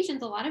adult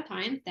situations, a lot of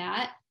times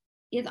that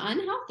is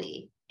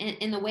unhealthy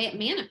in the way it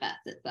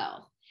manifests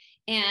itself.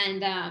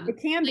 And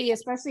it can be,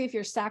 especially if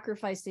you're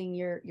sacrificing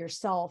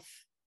yourself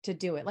to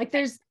do it. Like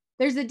there's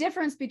a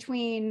difference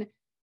between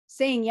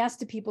saying yes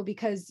to people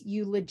because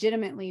you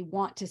legitimately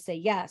want to say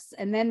yes,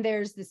 and then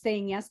there's the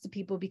saying yes to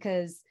people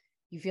because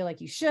you feel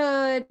like you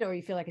should, or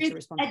you feel like it's your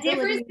responsibility. A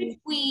difference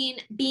between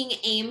being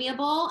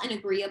amiable and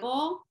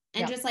agreeable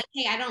and just like,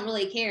 hey, I don't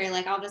really care,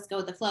 like I'll just go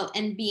with the flow,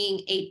 and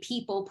being a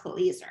people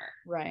pleaser.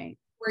 Right.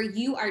 Where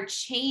you are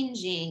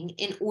changing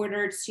in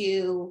order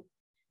to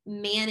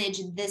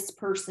manage this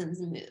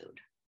person's mood.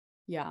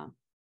 Yeah.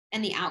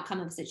 And the outcome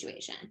of the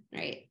situation.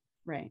 Right.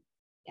 Right.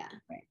 Yeah.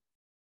 Right.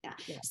 Yeah.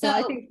 So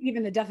I think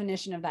even the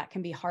definition of that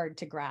can be hard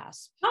to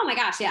grasp. Oh my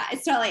gosh. Yeah.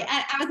 It's totally,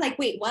 I was like,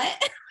 wait,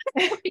 what?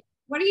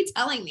 What are you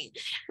telling me?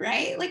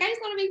 Right. Like, I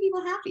just want to make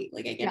people happy.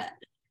 Like, I get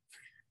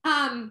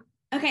it.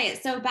 Okay.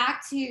 So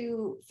back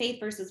to faith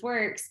versus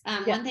works.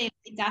 One thing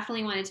I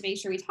definitely wanted to make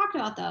sure we talked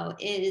about though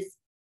is,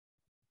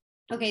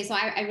 okay, so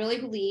I really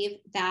believe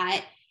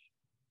that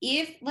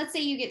if, let's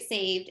say you get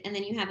saved and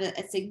then you have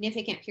a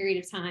significant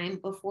period of time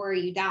before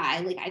you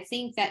die, like I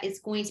think that it's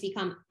going to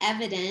become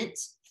evident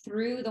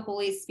through the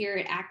Holy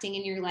Spirit acting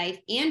in your life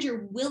and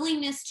your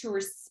willingness to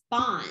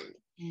respond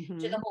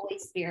to the Holy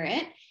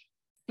Spirit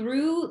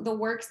through the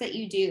works that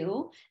you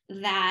do,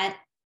 that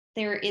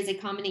there is a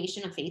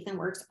combination of faith and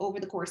works over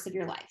the course of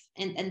your life.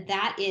 And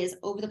that is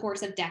over the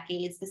course of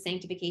decades, the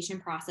sanctification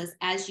process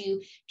as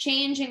you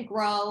change and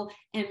grow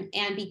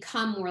and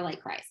become more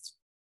like Christ.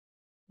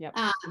 Yep.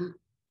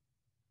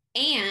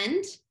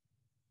 And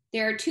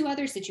there are two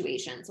other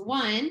situations.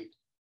 One,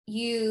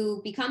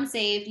 you become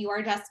saved, you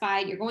are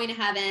justified, you're going to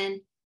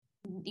heaven,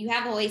 you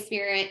have the Holy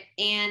Spirit,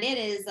 and it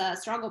is a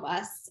struggle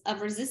bus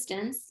of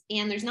resistance,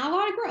 and there's not a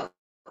lot of growth.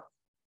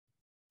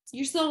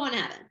 You're still going to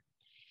heaven.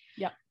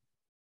 Yep.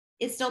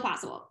 It's still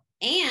possible.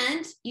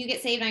 And you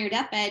get saved on your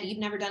deathbed, you've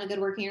never done a good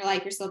work in your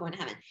life, you're still going to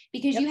heaven.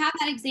 Because you have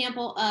that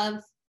example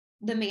of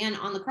the man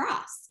on the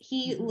cross.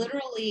 He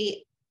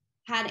literally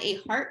had a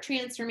heart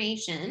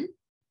transformation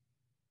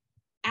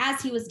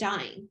as he was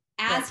dying,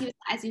 as he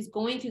was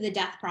going through the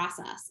death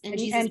process. And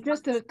Jesus, and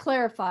just to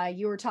clarify,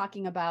 you were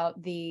talking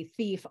about the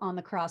thief on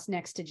the cross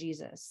next to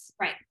Jesus.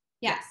 Right.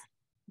 Yes.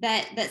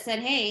 That said,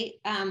 hey,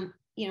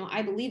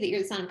 I believe that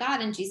you're the Son of God.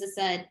 And Jesus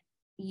said,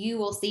 you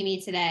will see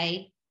me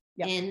today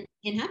in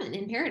heaven,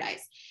 in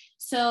paradise.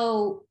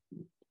 So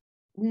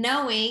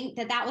knowing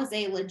that was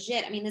a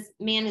legit, this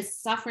man is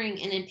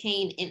suffering and in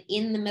pain and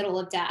in the middle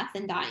of death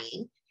and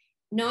dying,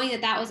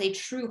 knowing that was a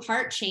true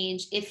heart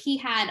change. If he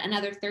had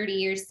another 30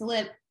 years to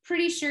live,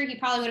 pretty sure he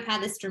probably would have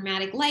had this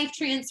dramatic life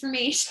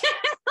transformation.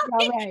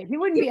 Right. He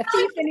wouldn't be a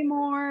thief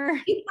anymore.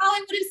 He probably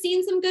would have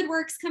seen some good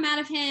works come out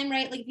of him,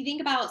 right? Like if you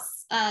think about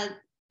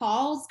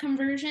Paul's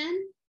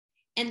conversion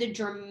and the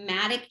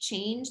dramatic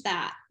change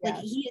that like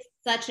he is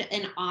such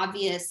an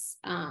obvious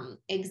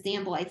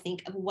example, I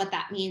think, of what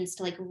that means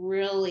to like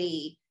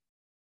really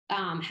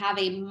have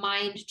a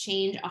mind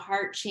change, a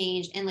heart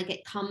change, and like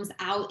it comes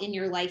out in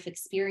your life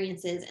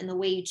experiences and the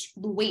way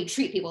you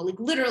treat people. Like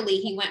literally,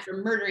 he went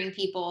from murdering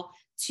people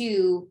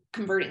to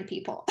converting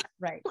people.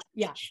 Right.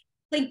 Yeah.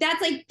 Like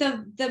that's like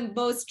the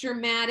most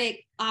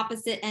dramatic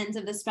opposite ends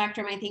of the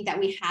spectrum, I think, that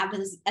we have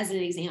as an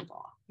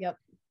example. Yep.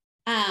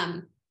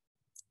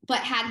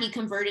 But had he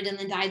converted and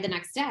then died the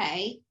next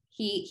day,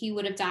 he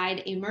would have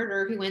died a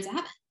murderer who went to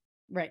heaven.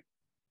 Right.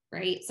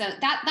 Right. So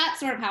that's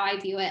sort of how I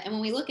view it. And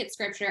when we look at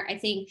scripture, I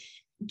think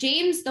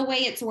James, the way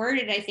it's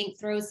worded, I think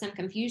throws some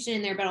confusion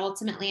in there, but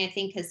ultimately I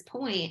think his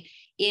point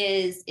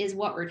is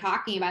what we're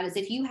talking about is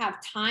if you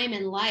have time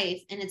in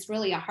life and it's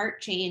really a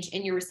heart change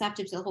and you're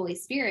receptive to the Holy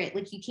Spirit,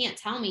 like you can't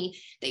tell me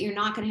that you're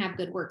not going to have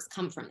good works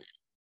come from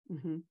that.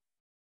 Mm-hmm.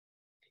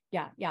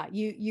 Yeah.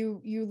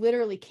 You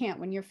literally can't,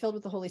 when you're filled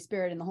with the Holy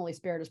Spirit and the Holy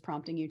Spirit is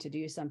prompting you to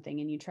do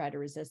something and you try to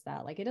resist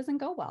that, like it doesn't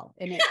go well.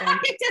 And it does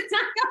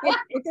not go well.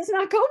 It does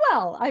not go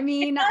well. I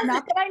mean, not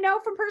that I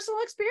know from personal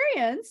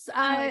experience.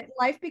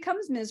 Life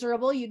becomes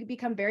miserable. You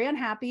become very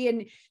unhappy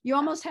and you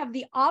almost have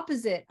the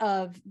opposite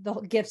of the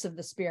gifts of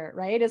the Spirit,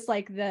 right? It's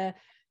like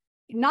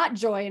not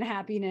joy and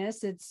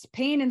happiness, it's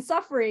pain and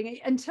suffering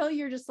until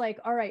you're just like,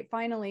 all right,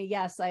 finally,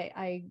 yes,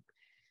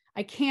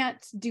 I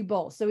can't do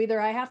both. So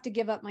either I have to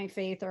give up my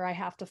faith or I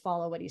have to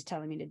follow what he's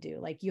telling me to do.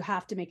 Like you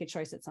have to make a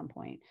choice at some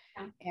point.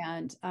 Yeah.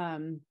 And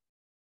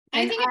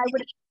I think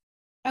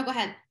go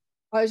ahead.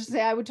 I was just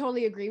saying, I would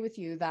totally agree with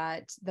you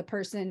that the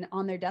person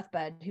on their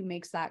deathbed who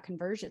makes that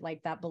conversion,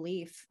 like that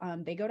belief,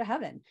 they go to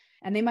heaven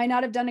and they might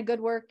not have done a good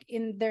work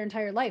in their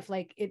entire life.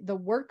 Like the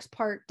works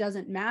part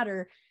doesn't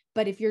matter,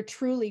 but if you're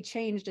truly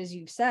changed, as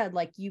you've said,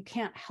 like you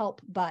can't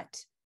help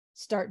but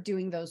start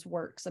doing those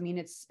works. I mean,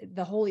 it's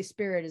the Holy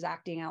Spirit is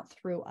acting out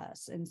through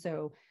us. And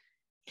so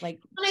like,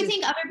 and I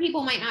think other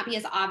people might not be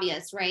as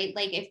obvious, right?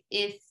 Like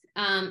if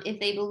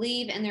they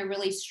believe and they're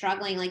really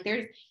struggling, like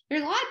there's a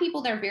lot of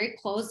people that are very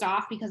closed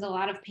off because of a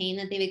lot of pain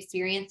that they've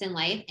experienced in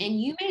life.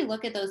 And you may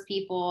look at those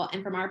people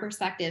and from our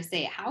perspective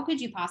say, how could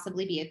you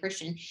possibly be a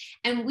Christian?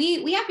 And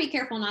we have to be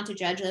careful not to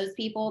judge those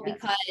people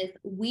because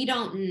we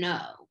don't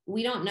know.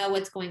 we don't know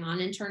what's going on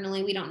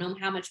internally. We don't know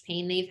how much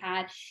pain they've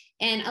had.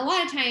 And a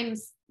lot of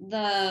times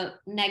the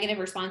negative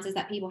responses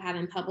that people have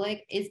in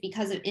public is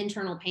because of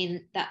internal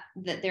pain that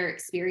they're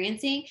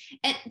experiencing.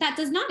 And that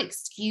does not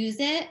excuse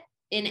it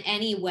in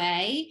any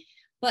way.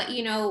 But,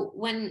 you know,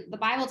 when the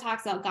Bible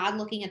talks about God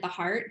looking at the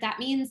heart, that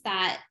means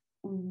that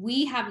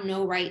we have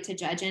no right to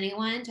judge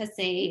anyone, to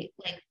say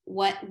like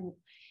what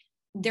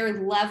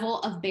their level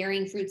of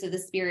bearing fruits of the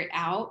Spirit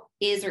out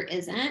is or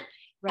isn't.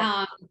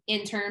 Right.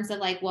 In terms of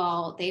like,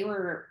 well, they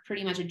were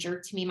pretty much a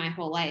jerk to me my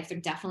whole life, they're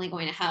definitely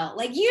going to hell.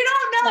 Like, you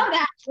don't know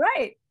that.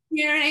 Right.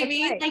 You know what I That's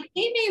mean? right. Like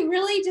they may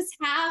really just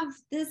have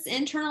this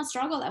internal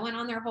struggle that went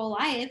on their whole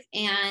life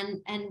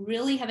and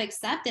really have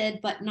accepted,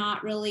 but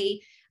not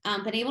really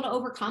been able to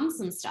overcome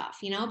some stuff,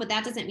 you know, but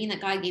that doesn't mean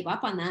that God gave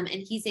up on them,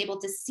 and he's able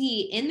to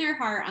see in their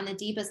heart on the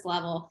deepest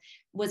level,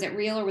 was it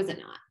real or was it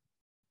not?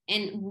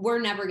 And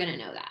we're never going to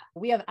know that.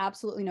 We have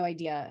absolutely no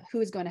idea who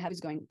is going to heaven,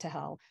 who's going to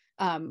hell.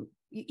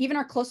 Even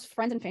our close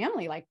friends and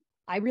family, like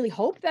I really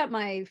hope that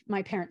my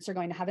parents are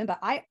going to heaven, but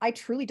I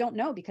truly don't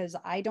know, because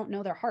I don't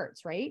know their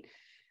hearts. Right.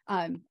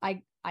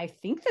 I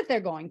think that they're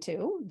going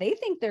to, they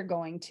think they're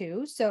going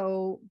to.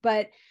 So,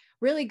 but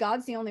really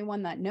God's the only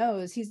one that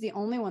knows. He's the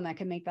only one that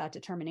can make that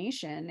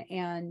determination.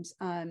 And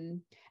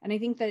I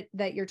think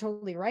that you're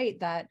totally right,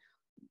 that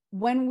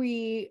when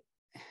we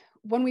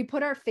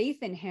put our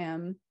faith in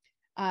him,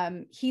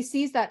 he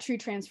sees that true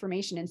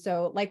transformation. And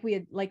so like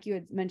you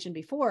had mentioned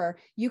before,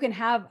 you can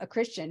have a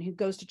Christian who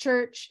goes to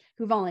church,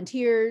 who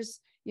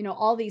volunteers, you know,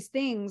 all these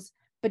things,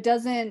 but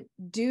doesn't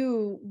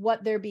do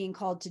what they're being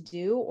called to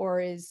do, or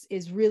is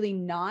really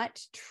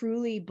not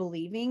truly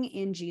believing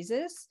in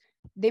Jesus.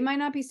 They might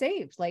not be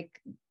saved.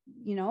 Like,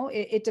 you know,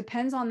 it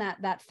depends on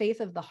that faith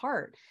of the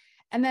heart.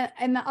 And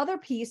the other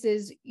piece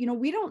is, you know,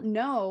 we don't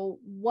know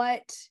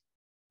what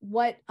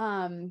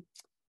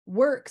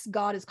works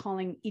God is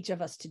calling each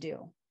of us to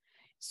do.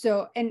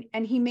 So, and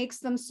he makes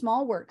them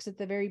small works at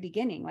the very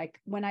beginning. Like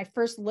when I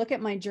first look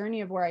at my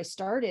journey of where I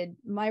started,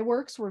 my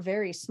works were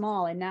very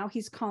small, and now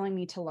he's calling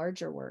me to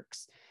larger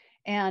works.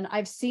 And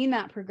I've seen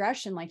that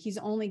progression. Like he's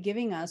only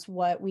giving us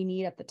what we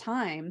need at the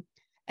time.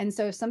 And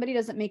so if somebody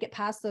doesn't make it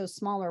past those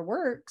smaller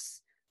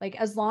works, like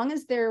as long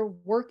as they're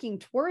working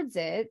towards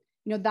it,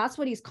 you know, that's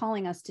what he's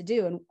calling us to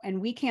do.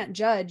 And we can't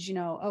judge, you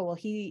know, oh, well,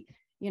 he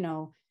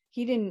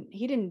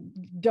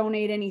didn't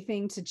donate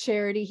anything to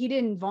charity. He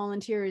didn't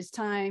volunteer his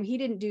time. He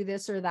didn't do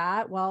this or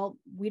that. Well,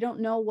 we don't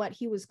know what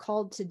he was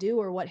called to do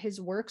or what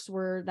his works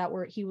were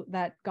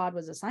that God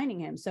was assigning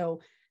him.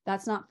 So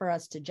that's not for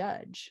us to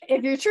judge.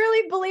 If you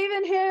truly believe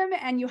in him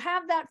and you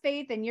have that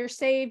faith and you're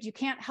saved, you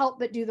can't help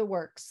but do the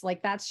works.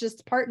 Like that's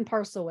just part and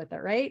parcel with it.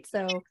 Right.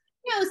 So,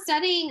 you know,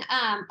 studying,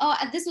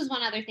 this was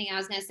one other thing I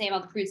was going to say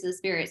about the fruits of the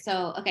Spirit.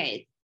 So,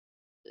 okay.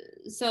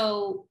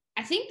 So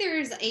I think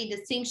there's a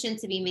distinction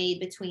to be made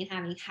between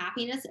having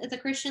happiness as a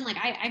Christian. Like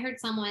I heard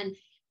someone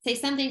say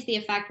something to the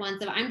effect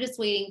once of, I'm just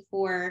waiting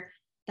for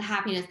the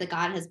happiness that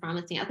God has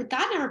promised me. I was like,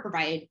 God never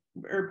provided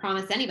or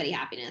promised anybody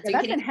happiness.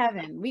 Yeah, that's in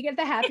heaven. We get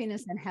the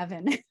happiness in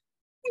heaven. I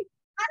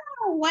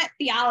don't know what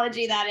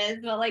theology that is,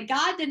 but like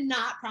God did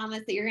not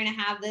promise that you're going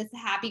to have this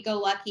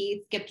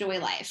happy-go-lucky, skip joy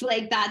life.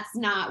 Like that's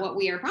not what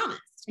we are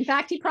promised. In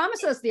fact, he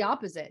promised us the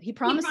opposite. He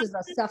promises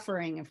us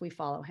suffering if we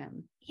follow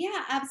him.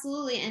 Yeah,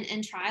 absolutely.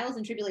 And trials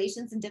and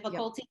tribulations and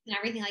difficulties and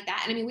everything like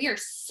that. And I mean, we are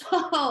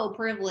so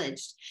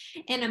privileged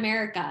in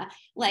America.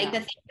 Like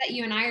the thing that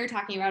you and I are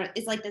talking about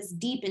is like this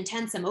deep,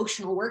 intense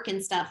emotional work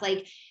and stuff.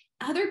 Like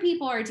other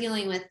people are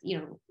dealing with, you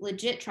know,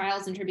 legit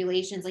trials and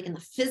tribulations, like in the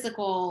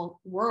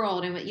physical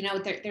world and what, you know,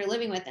 what they're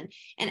living with.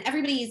 And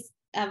everybody's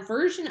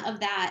version of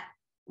that,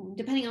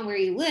 depending on where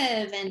you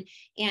live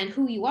and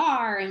who you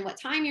are and what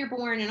time you're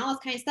born and all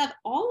this kind of stuff,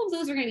 all of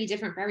those are going to be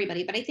different for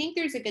everybody. But I think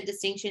there's a good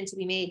distinction to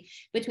be made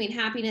between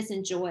happiness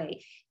and joy.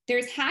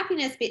 There's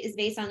happiness is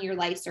based on your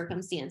life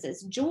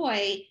circumstances.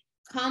 Joy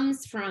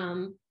comes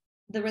from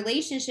the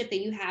relationship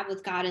that you have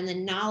with God and the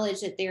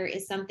knowledge that there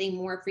is something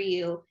more for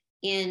you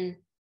in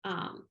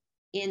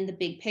the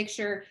big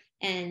picture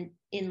and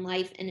in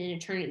life and in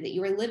eternity, that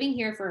you are living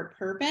here for a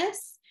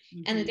purpose,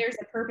 and that there's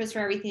a purpose for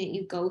everything that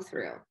you go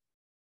through.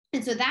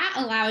 And so that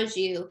allows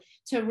you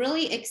to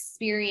really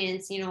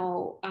experience, you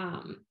know,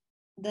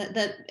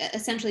 the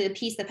essentially the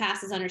peace that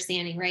passes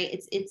understanding, right?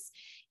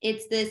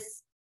 It's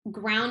this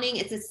grounding,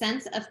 it's a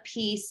sense of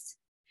peace,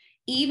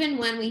 even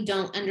when we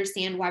don't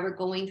understand why we're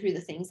going through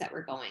the things that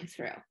we're going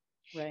through.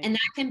 Right. And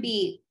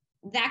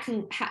that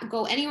can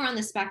go anywhere on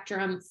the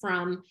spectrum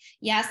from,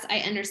 yes, I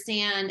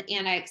understand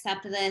and I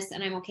accept this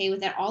and I'm okay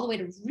with it, all the way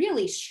to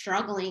really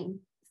struggling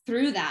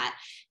through that.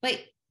 But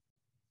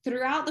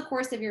throughout the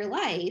course of your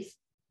life,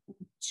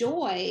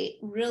 joy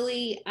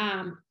really,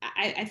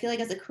 I feel like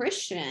as a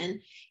Christian,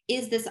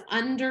 is this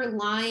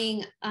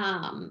underlying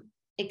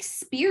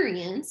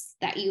experience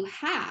that you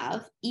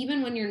have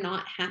even when you're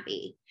not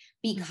happy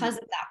because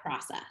of that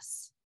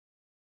process.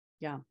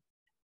 Yeah.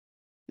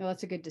 No,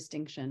 that's a good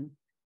distinction.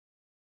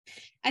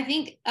 I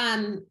think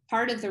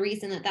part of the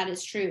reason that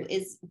is true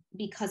is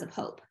because of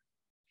hope.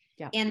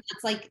 Yeah. And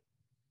that's like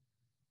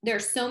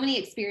there's so many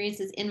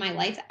experiences in my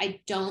life. I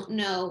don't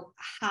know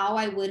how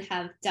I would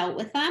have dealt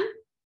with them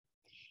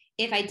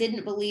if I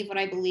didn't believe what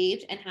I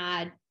believed and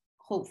had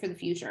hope for the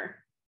future.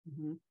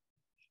 Mm-hmm.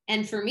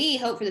 And for me,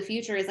 hope for the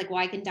future is like, well,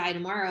 I can die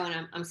tomorrow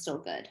and I'm still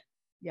good.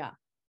 Yeah.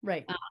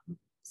 Right.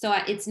 So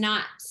it's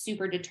not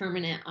super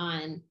determinate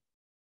on,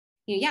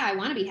 yeah, I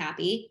want to be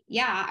happy.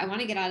 Yeah, I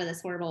want to get out of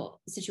this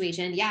horrible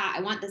situation. Yeah,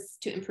 I want this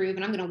to improve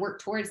and I'm going to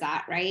work towards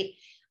that. Right.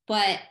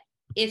 But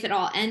if it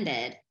all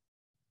ended,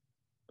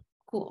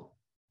 cool.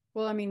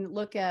 Well, I mean,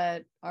 look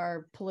at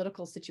our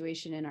political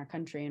situation in our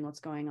country and what's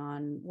going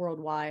on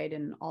worldwide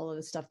and all of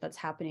the stuff that's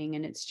happening.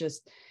 And it's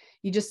just,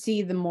 you just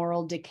see the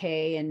moral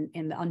decay and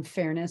the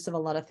unfairness of a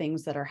lot of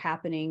things that are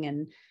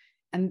happening.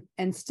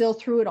 And still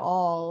through it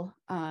all,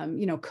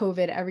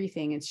 COVID,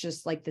 everything, it's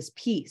just like this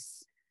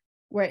peace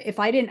where if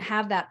I didn't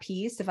have that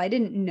peace, if I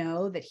didn't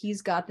know that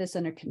he's got this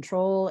under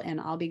control and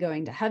I'll be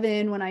going to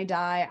heaven when I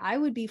die, I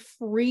would be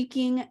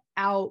freaking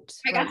out.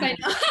 I guess I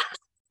know.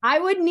 I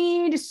would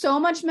need so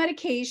much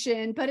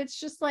medication, but it's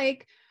just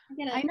like,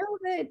 I know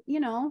that,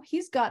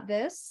 he's got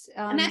this.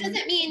 And that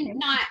doesn't mean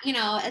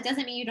it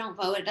doesn't mean you don't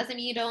vote. It doesn't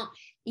mean you don't,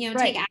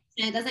 take action.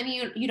 It doesn't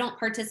mean you don't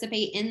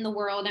participate in the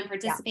world and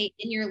participate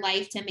in your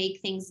life to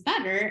make things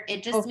better.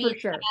 It just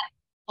means that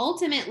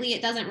ultimately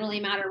it doesn't really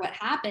matter what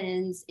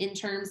happens in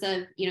terms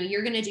of,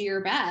 you're going to do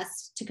your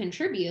best to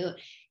contribute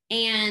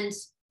and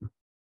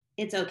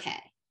it's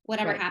okay.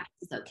 Whatever happens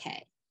is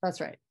okay.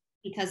 That's right.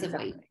 Because of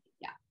what you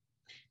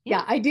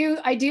Yeah, I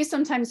do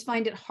sometimes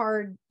find it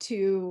hard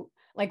to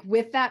like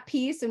with that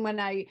piece. And when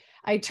I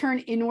turn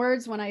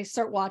inwards, when I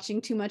start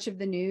watching too much of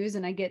the news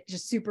and I get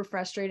just super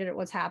frustrated at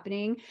what's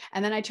happening.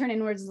 And then I turn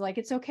inwards, like,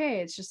 it's okay.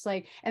 It's just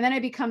like, and then I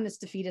become this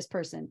defeatist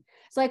person.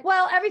 It's like,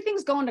 well,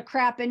 everything's going to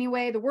crap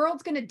anyway. The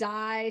world's going to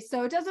die.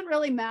 So it doesn't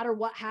really matter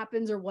what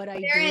happens or what I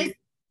do.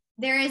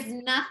 There is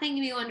nothing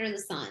new under the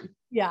sun.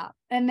 Yeah.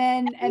 And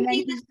then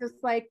he's just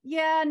like,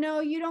 yeah, no,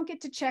 you don't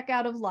get to check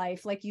out of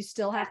life. Like you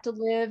still have to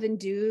live and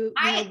do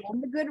run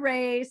the good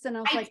race. And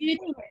I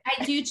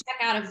do check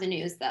out of the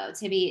news though,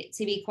 to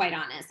be quite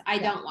honest. I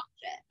don't watch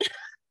it.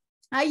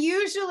 I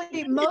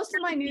usually, most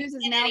of my news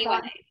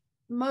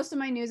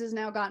is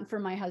now gotten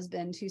from my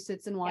husband who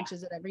sits and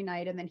watches it every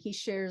night. And then he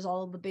shares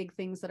all of the big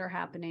things that are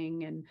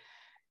happening. And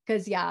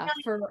because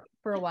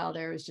for a while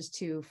there, it was just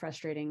too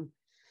frustrating.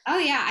 Oh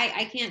yeah,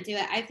 I can't do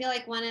it. I feel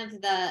like one of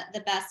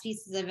the best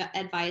pieces of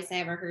advice I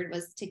ever heard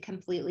was to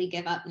completely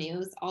give up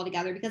news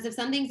altogether, because if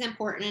something's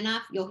important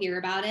enough, you'll hear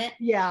about it.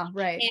 Yeah,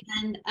 right.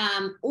 And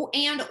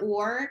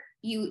or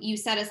you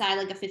set aside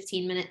like a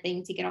 15-minute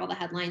thing to get all the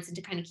headlines and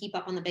to kind of keep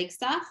up on the big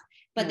stuff.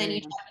 But then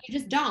you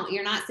just don't.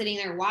 You're not sitting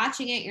there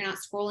watching it. You're not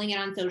scrolling it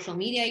on social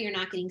media. You're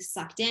not getting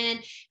sucked in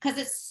because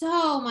it's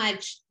so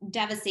much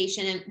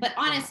devastation. But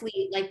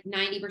honestly, like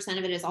 90%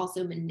 of it is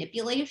also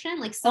manipulation.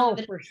 Like some of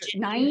it, for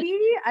sure. 90,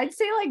 I'd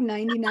say like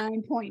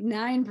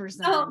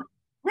 99.9%. Oh,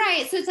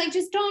 right. So it's like,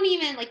 just don't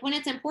even, like when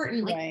it's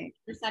important, like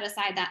set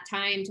aside that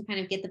time to kind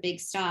of get the big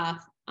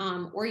stuff.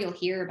 Or you'll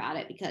hear about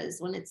it, because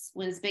when it's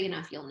big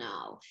enough, you'll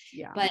know.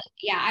 Yeah. But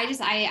yeah,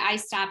 I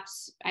stopped.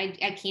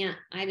 I can't.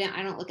 I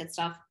don't look at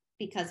stuff,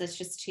 because it's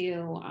just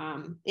too,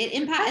 it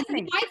impacts.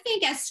 I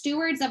think as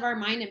stewards of our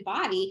mind and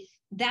body,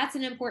 that's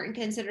an important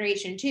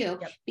consideration too,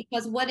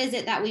 because what is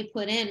it that we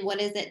put in? What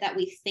is it that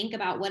we think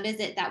about? What is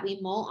it that we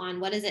mull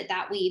on? What is it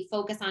that we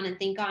focus on and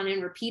think on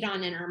and repeat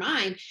on in our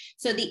mind?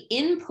 So the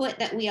input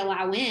that we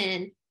allow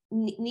in,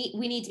 we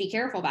need to be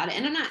careful about it.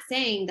 And I'm not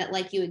saying that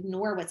like you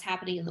ignore what's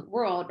happening in the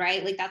world,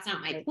 right? Like that's not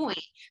my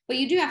point, but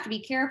you do have to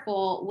be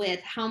careful with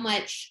how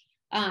much,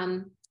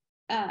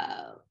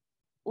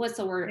 what's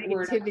the word?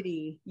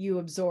 Negativity you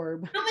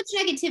absorb. How much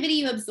negativity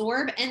you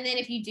absorb. And then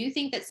if you do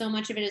think that so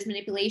much of it is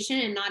manipulation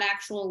and not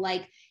actual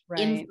like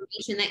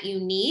information that you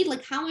need,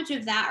 like how much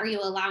of that are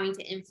you allowing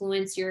to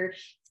influence your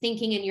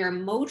thinking and your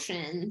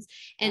emotions?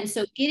 And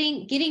so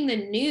getting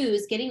the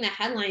news, getting the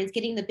headlines,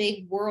 getting the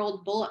big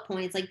world bullet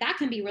points, like that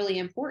can be really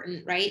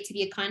important, right? To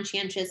be a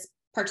conscientious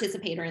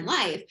participator in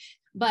life.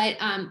 But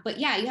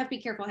yeah, you have to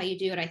be careful how you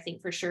do it, I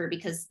think, for sure,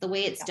 because the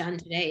way it's done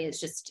today is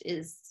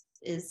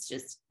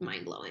just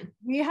mind-blowing.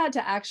 We had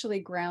to actually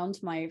ground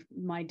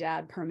my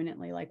dad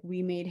permanently. Like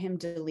we made him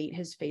delete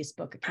his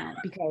Facebook account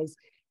because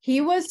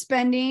he was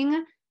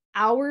spending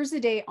hours a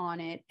day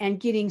on it and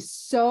getting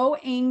so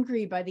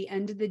angry by the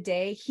end of the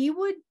day. He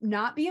was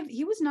not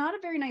a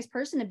very nice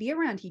person to be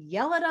around. He'd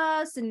yell at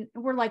us and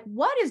we're like,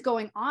 what is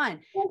going on?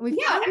 Well, why?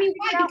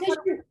 Because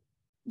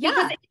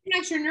it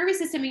impacts your nervous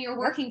system and you're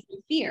working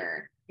through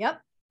fear.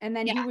 Yep. And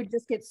then he would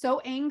just get so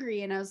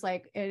angry. And I was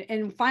like,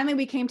 and finally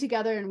we came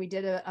together and we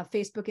did a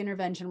Facebook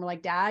intervention. We're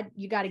like, Dad,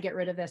 you got to get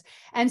rid of this.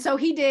 And so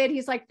he did.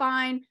 He's like,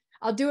 fine,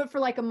 I'll do it for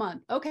like a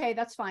month. Okay,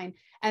 that's fine.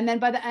 And then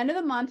by the end of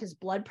the month, his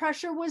blood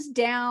pressure was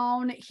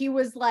down. He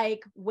was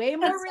like way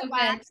more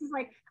relaxed. He's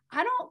like,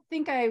 I don't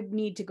think I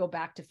need to go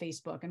back to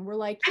Facebook. And we're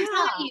like, yeah,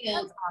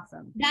 that's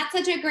awesome. That's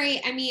such a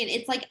great, I mean,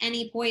 it's like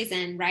any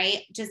poison,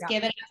 right? Just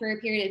give it up for a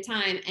period of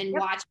time and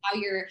watch how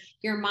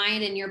your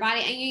mind and your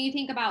body, and you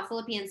think about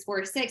Philippians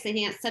 4:6, I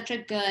think that's such a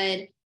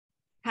good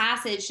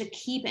passage to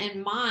keep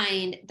in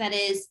mind that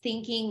is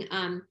thinking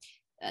on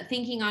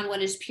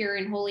what is pure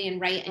and holy and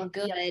right and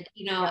good,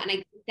 you know, and I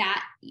think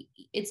that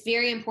it's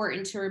very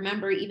important to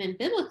remember, even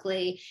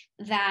biblically,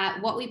 that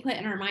what we put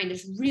in our mind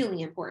is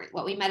really important.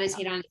 What we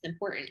meditate on is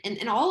important.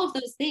 And all of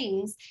those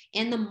things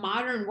in the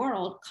modern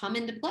world come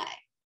into play.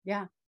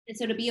 Yeah. And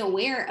so to be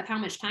aware of how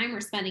much time we're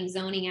spending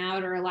zoning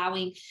out or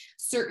allowing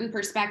certain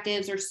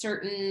perspectives or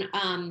certain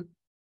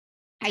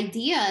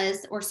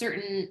ideas or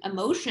certain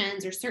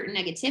emotions or certain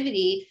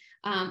negativity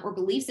or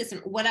belief system,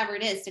 whatever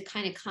it is, to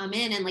kind of come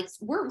in, and like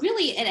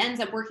it ends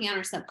up working on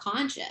our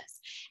subconscious.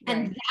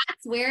 And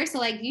that's where, so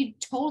like you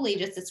totally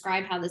just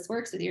described how this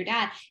works with your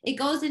dad. It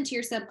goes into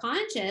your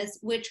subconscious,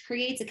 which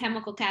creates a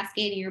chemical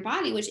cascade in your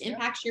body, which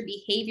impacts your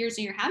behaviors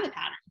and your habit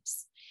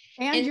patterns.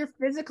 And your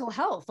physical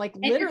health, like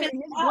literally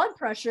his blood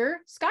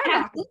pressure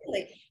skyrockets.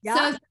 Absolutely. Yeah.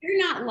 So if you're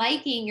not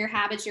liking your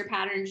habits, your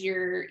patterns,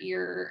 your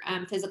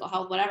physical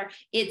health, whatever,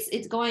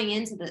 it's going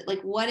into the,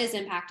 like, what is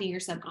impacting your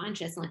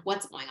subconscious and like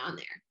what's going on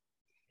there.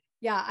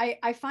 Yeah,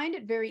 I find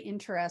it very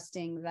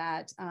interesting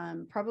that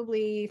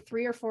probably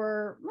 3 or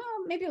 4,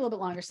 well, maybe a little bit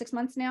longer, 6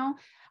 months now,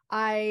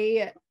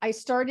 I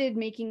started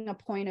making a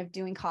point of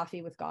doing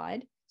coffee with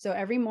God. So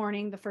every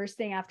morning, the first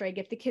thing after I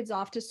get the kids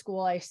off to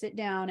school, I sit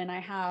down and I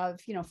have,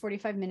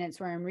 45 minutes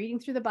where I'm reading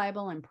through the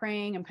Bible, I'm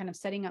praying, I'm kind of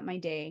setting up my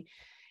day.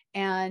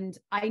 And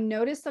I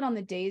noticed that on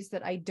the days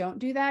that I don't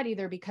do that,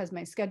 either because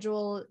my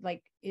schedule,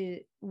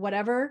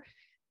 whatever,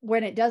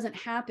 when it doesn't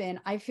happen,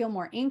 I feel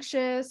more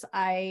anxious.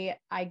 I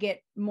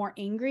get more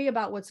angry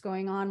about what's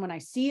going on when I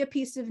see a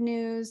piece of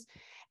news.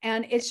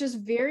 And it's just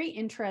very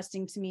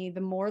interesting to me,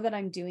 the more that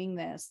I'm doing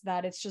this,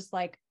 that it's just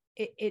like,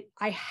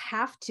 I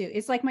have to,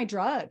 it's like my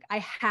drug. I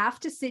have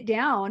to sit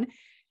down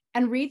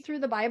and read through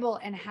the Bible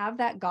and have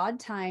that God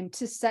time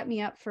to set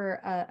me up for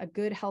a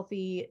good,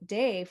 healthy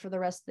day for the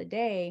rest of the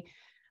day.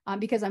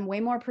 Because I'm way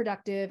more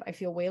productive. I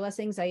feel way less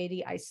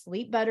anxiety. I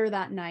sleep better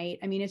that night.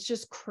 I mean, it's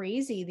just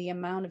crazy, the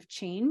amount of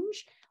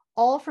change,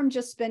 all from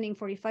just spending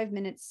 45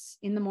 minutes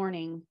in the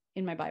morning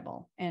in my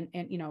Bible and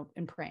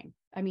praying.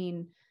 I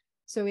mean,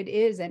 so it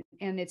is. And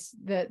it's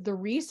the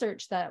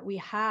research that we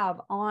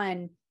have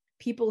on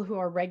people who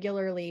are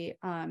regularly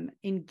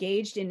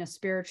engaged in a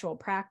spiritual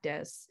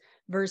practice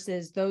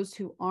versus those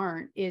who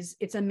aren't,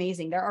 it's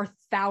amazing. There are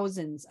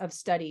thousands of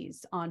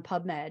studies on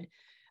PubMed,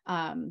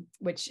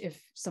 which,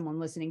 if someone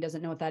listening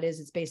doesn't know what that is,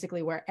 it's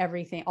basically where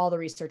all the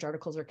research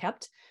articles are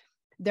kept.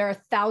 There are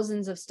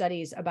thousands of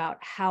studies about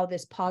how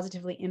this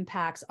positively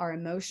impacts our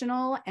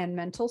emotional and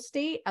mental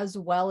state, as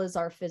well as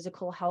our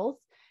physical health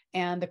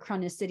and the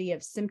chronicity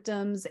of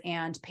symptoms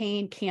and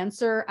pain,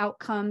 cancer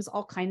outcomes,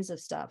 all kinds of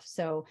stuff.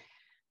 So,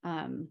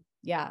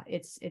 yeah,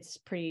 it's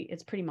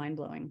pretty mind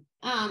blowing.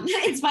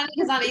 It's funny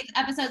because on these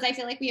episodes, I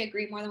feel like we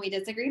agree more than we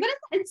disagree, but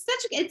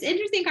it's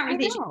interesting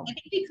conversation. I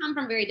think we come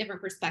from very different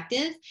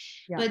perspectives,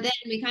 but then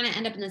we kind of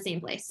end up in the same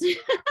place.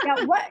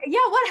 What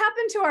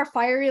happened to our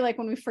fiery, like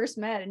when we first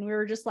met and we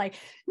were just like,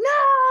 no,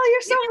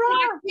 you're so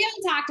wrong. We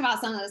haven't talked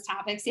about some of those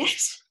topics yet.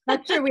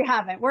 That's true. We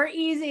haven't. We're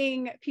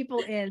easing people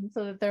in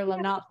so that they're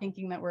not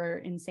thinking that we're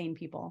insane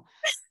people,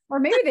 or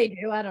maybe they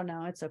do. I don't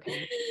know. It's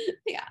okay.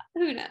 Yeah.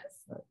 Who knows?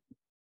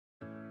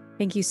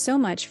 Thank you so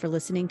much for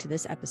listening to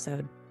this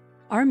episode.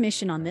 Our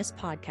mission on this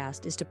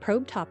podcast is to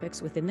probe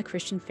topics within the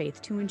Christian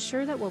faith to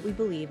ensure that what we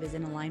believe is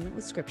in alignment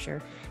with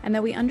Scripture and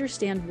that we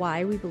understand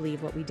why we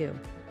believe what we do.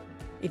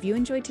 If you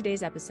enjoyed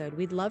today's episode,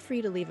 we'd love for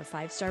you to leave a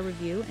 5-star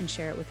review and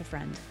share it with a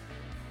friend.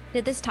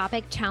 Did this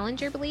topic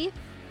challenge your belief?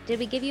 Did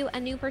we give you a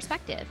new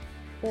perspective?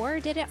 Or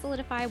did it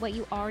solidify what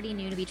you already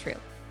knew to be true?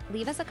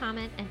 Leave us a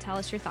comment and tell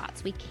us your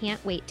thoughts. We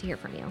can't wait to hear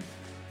from you.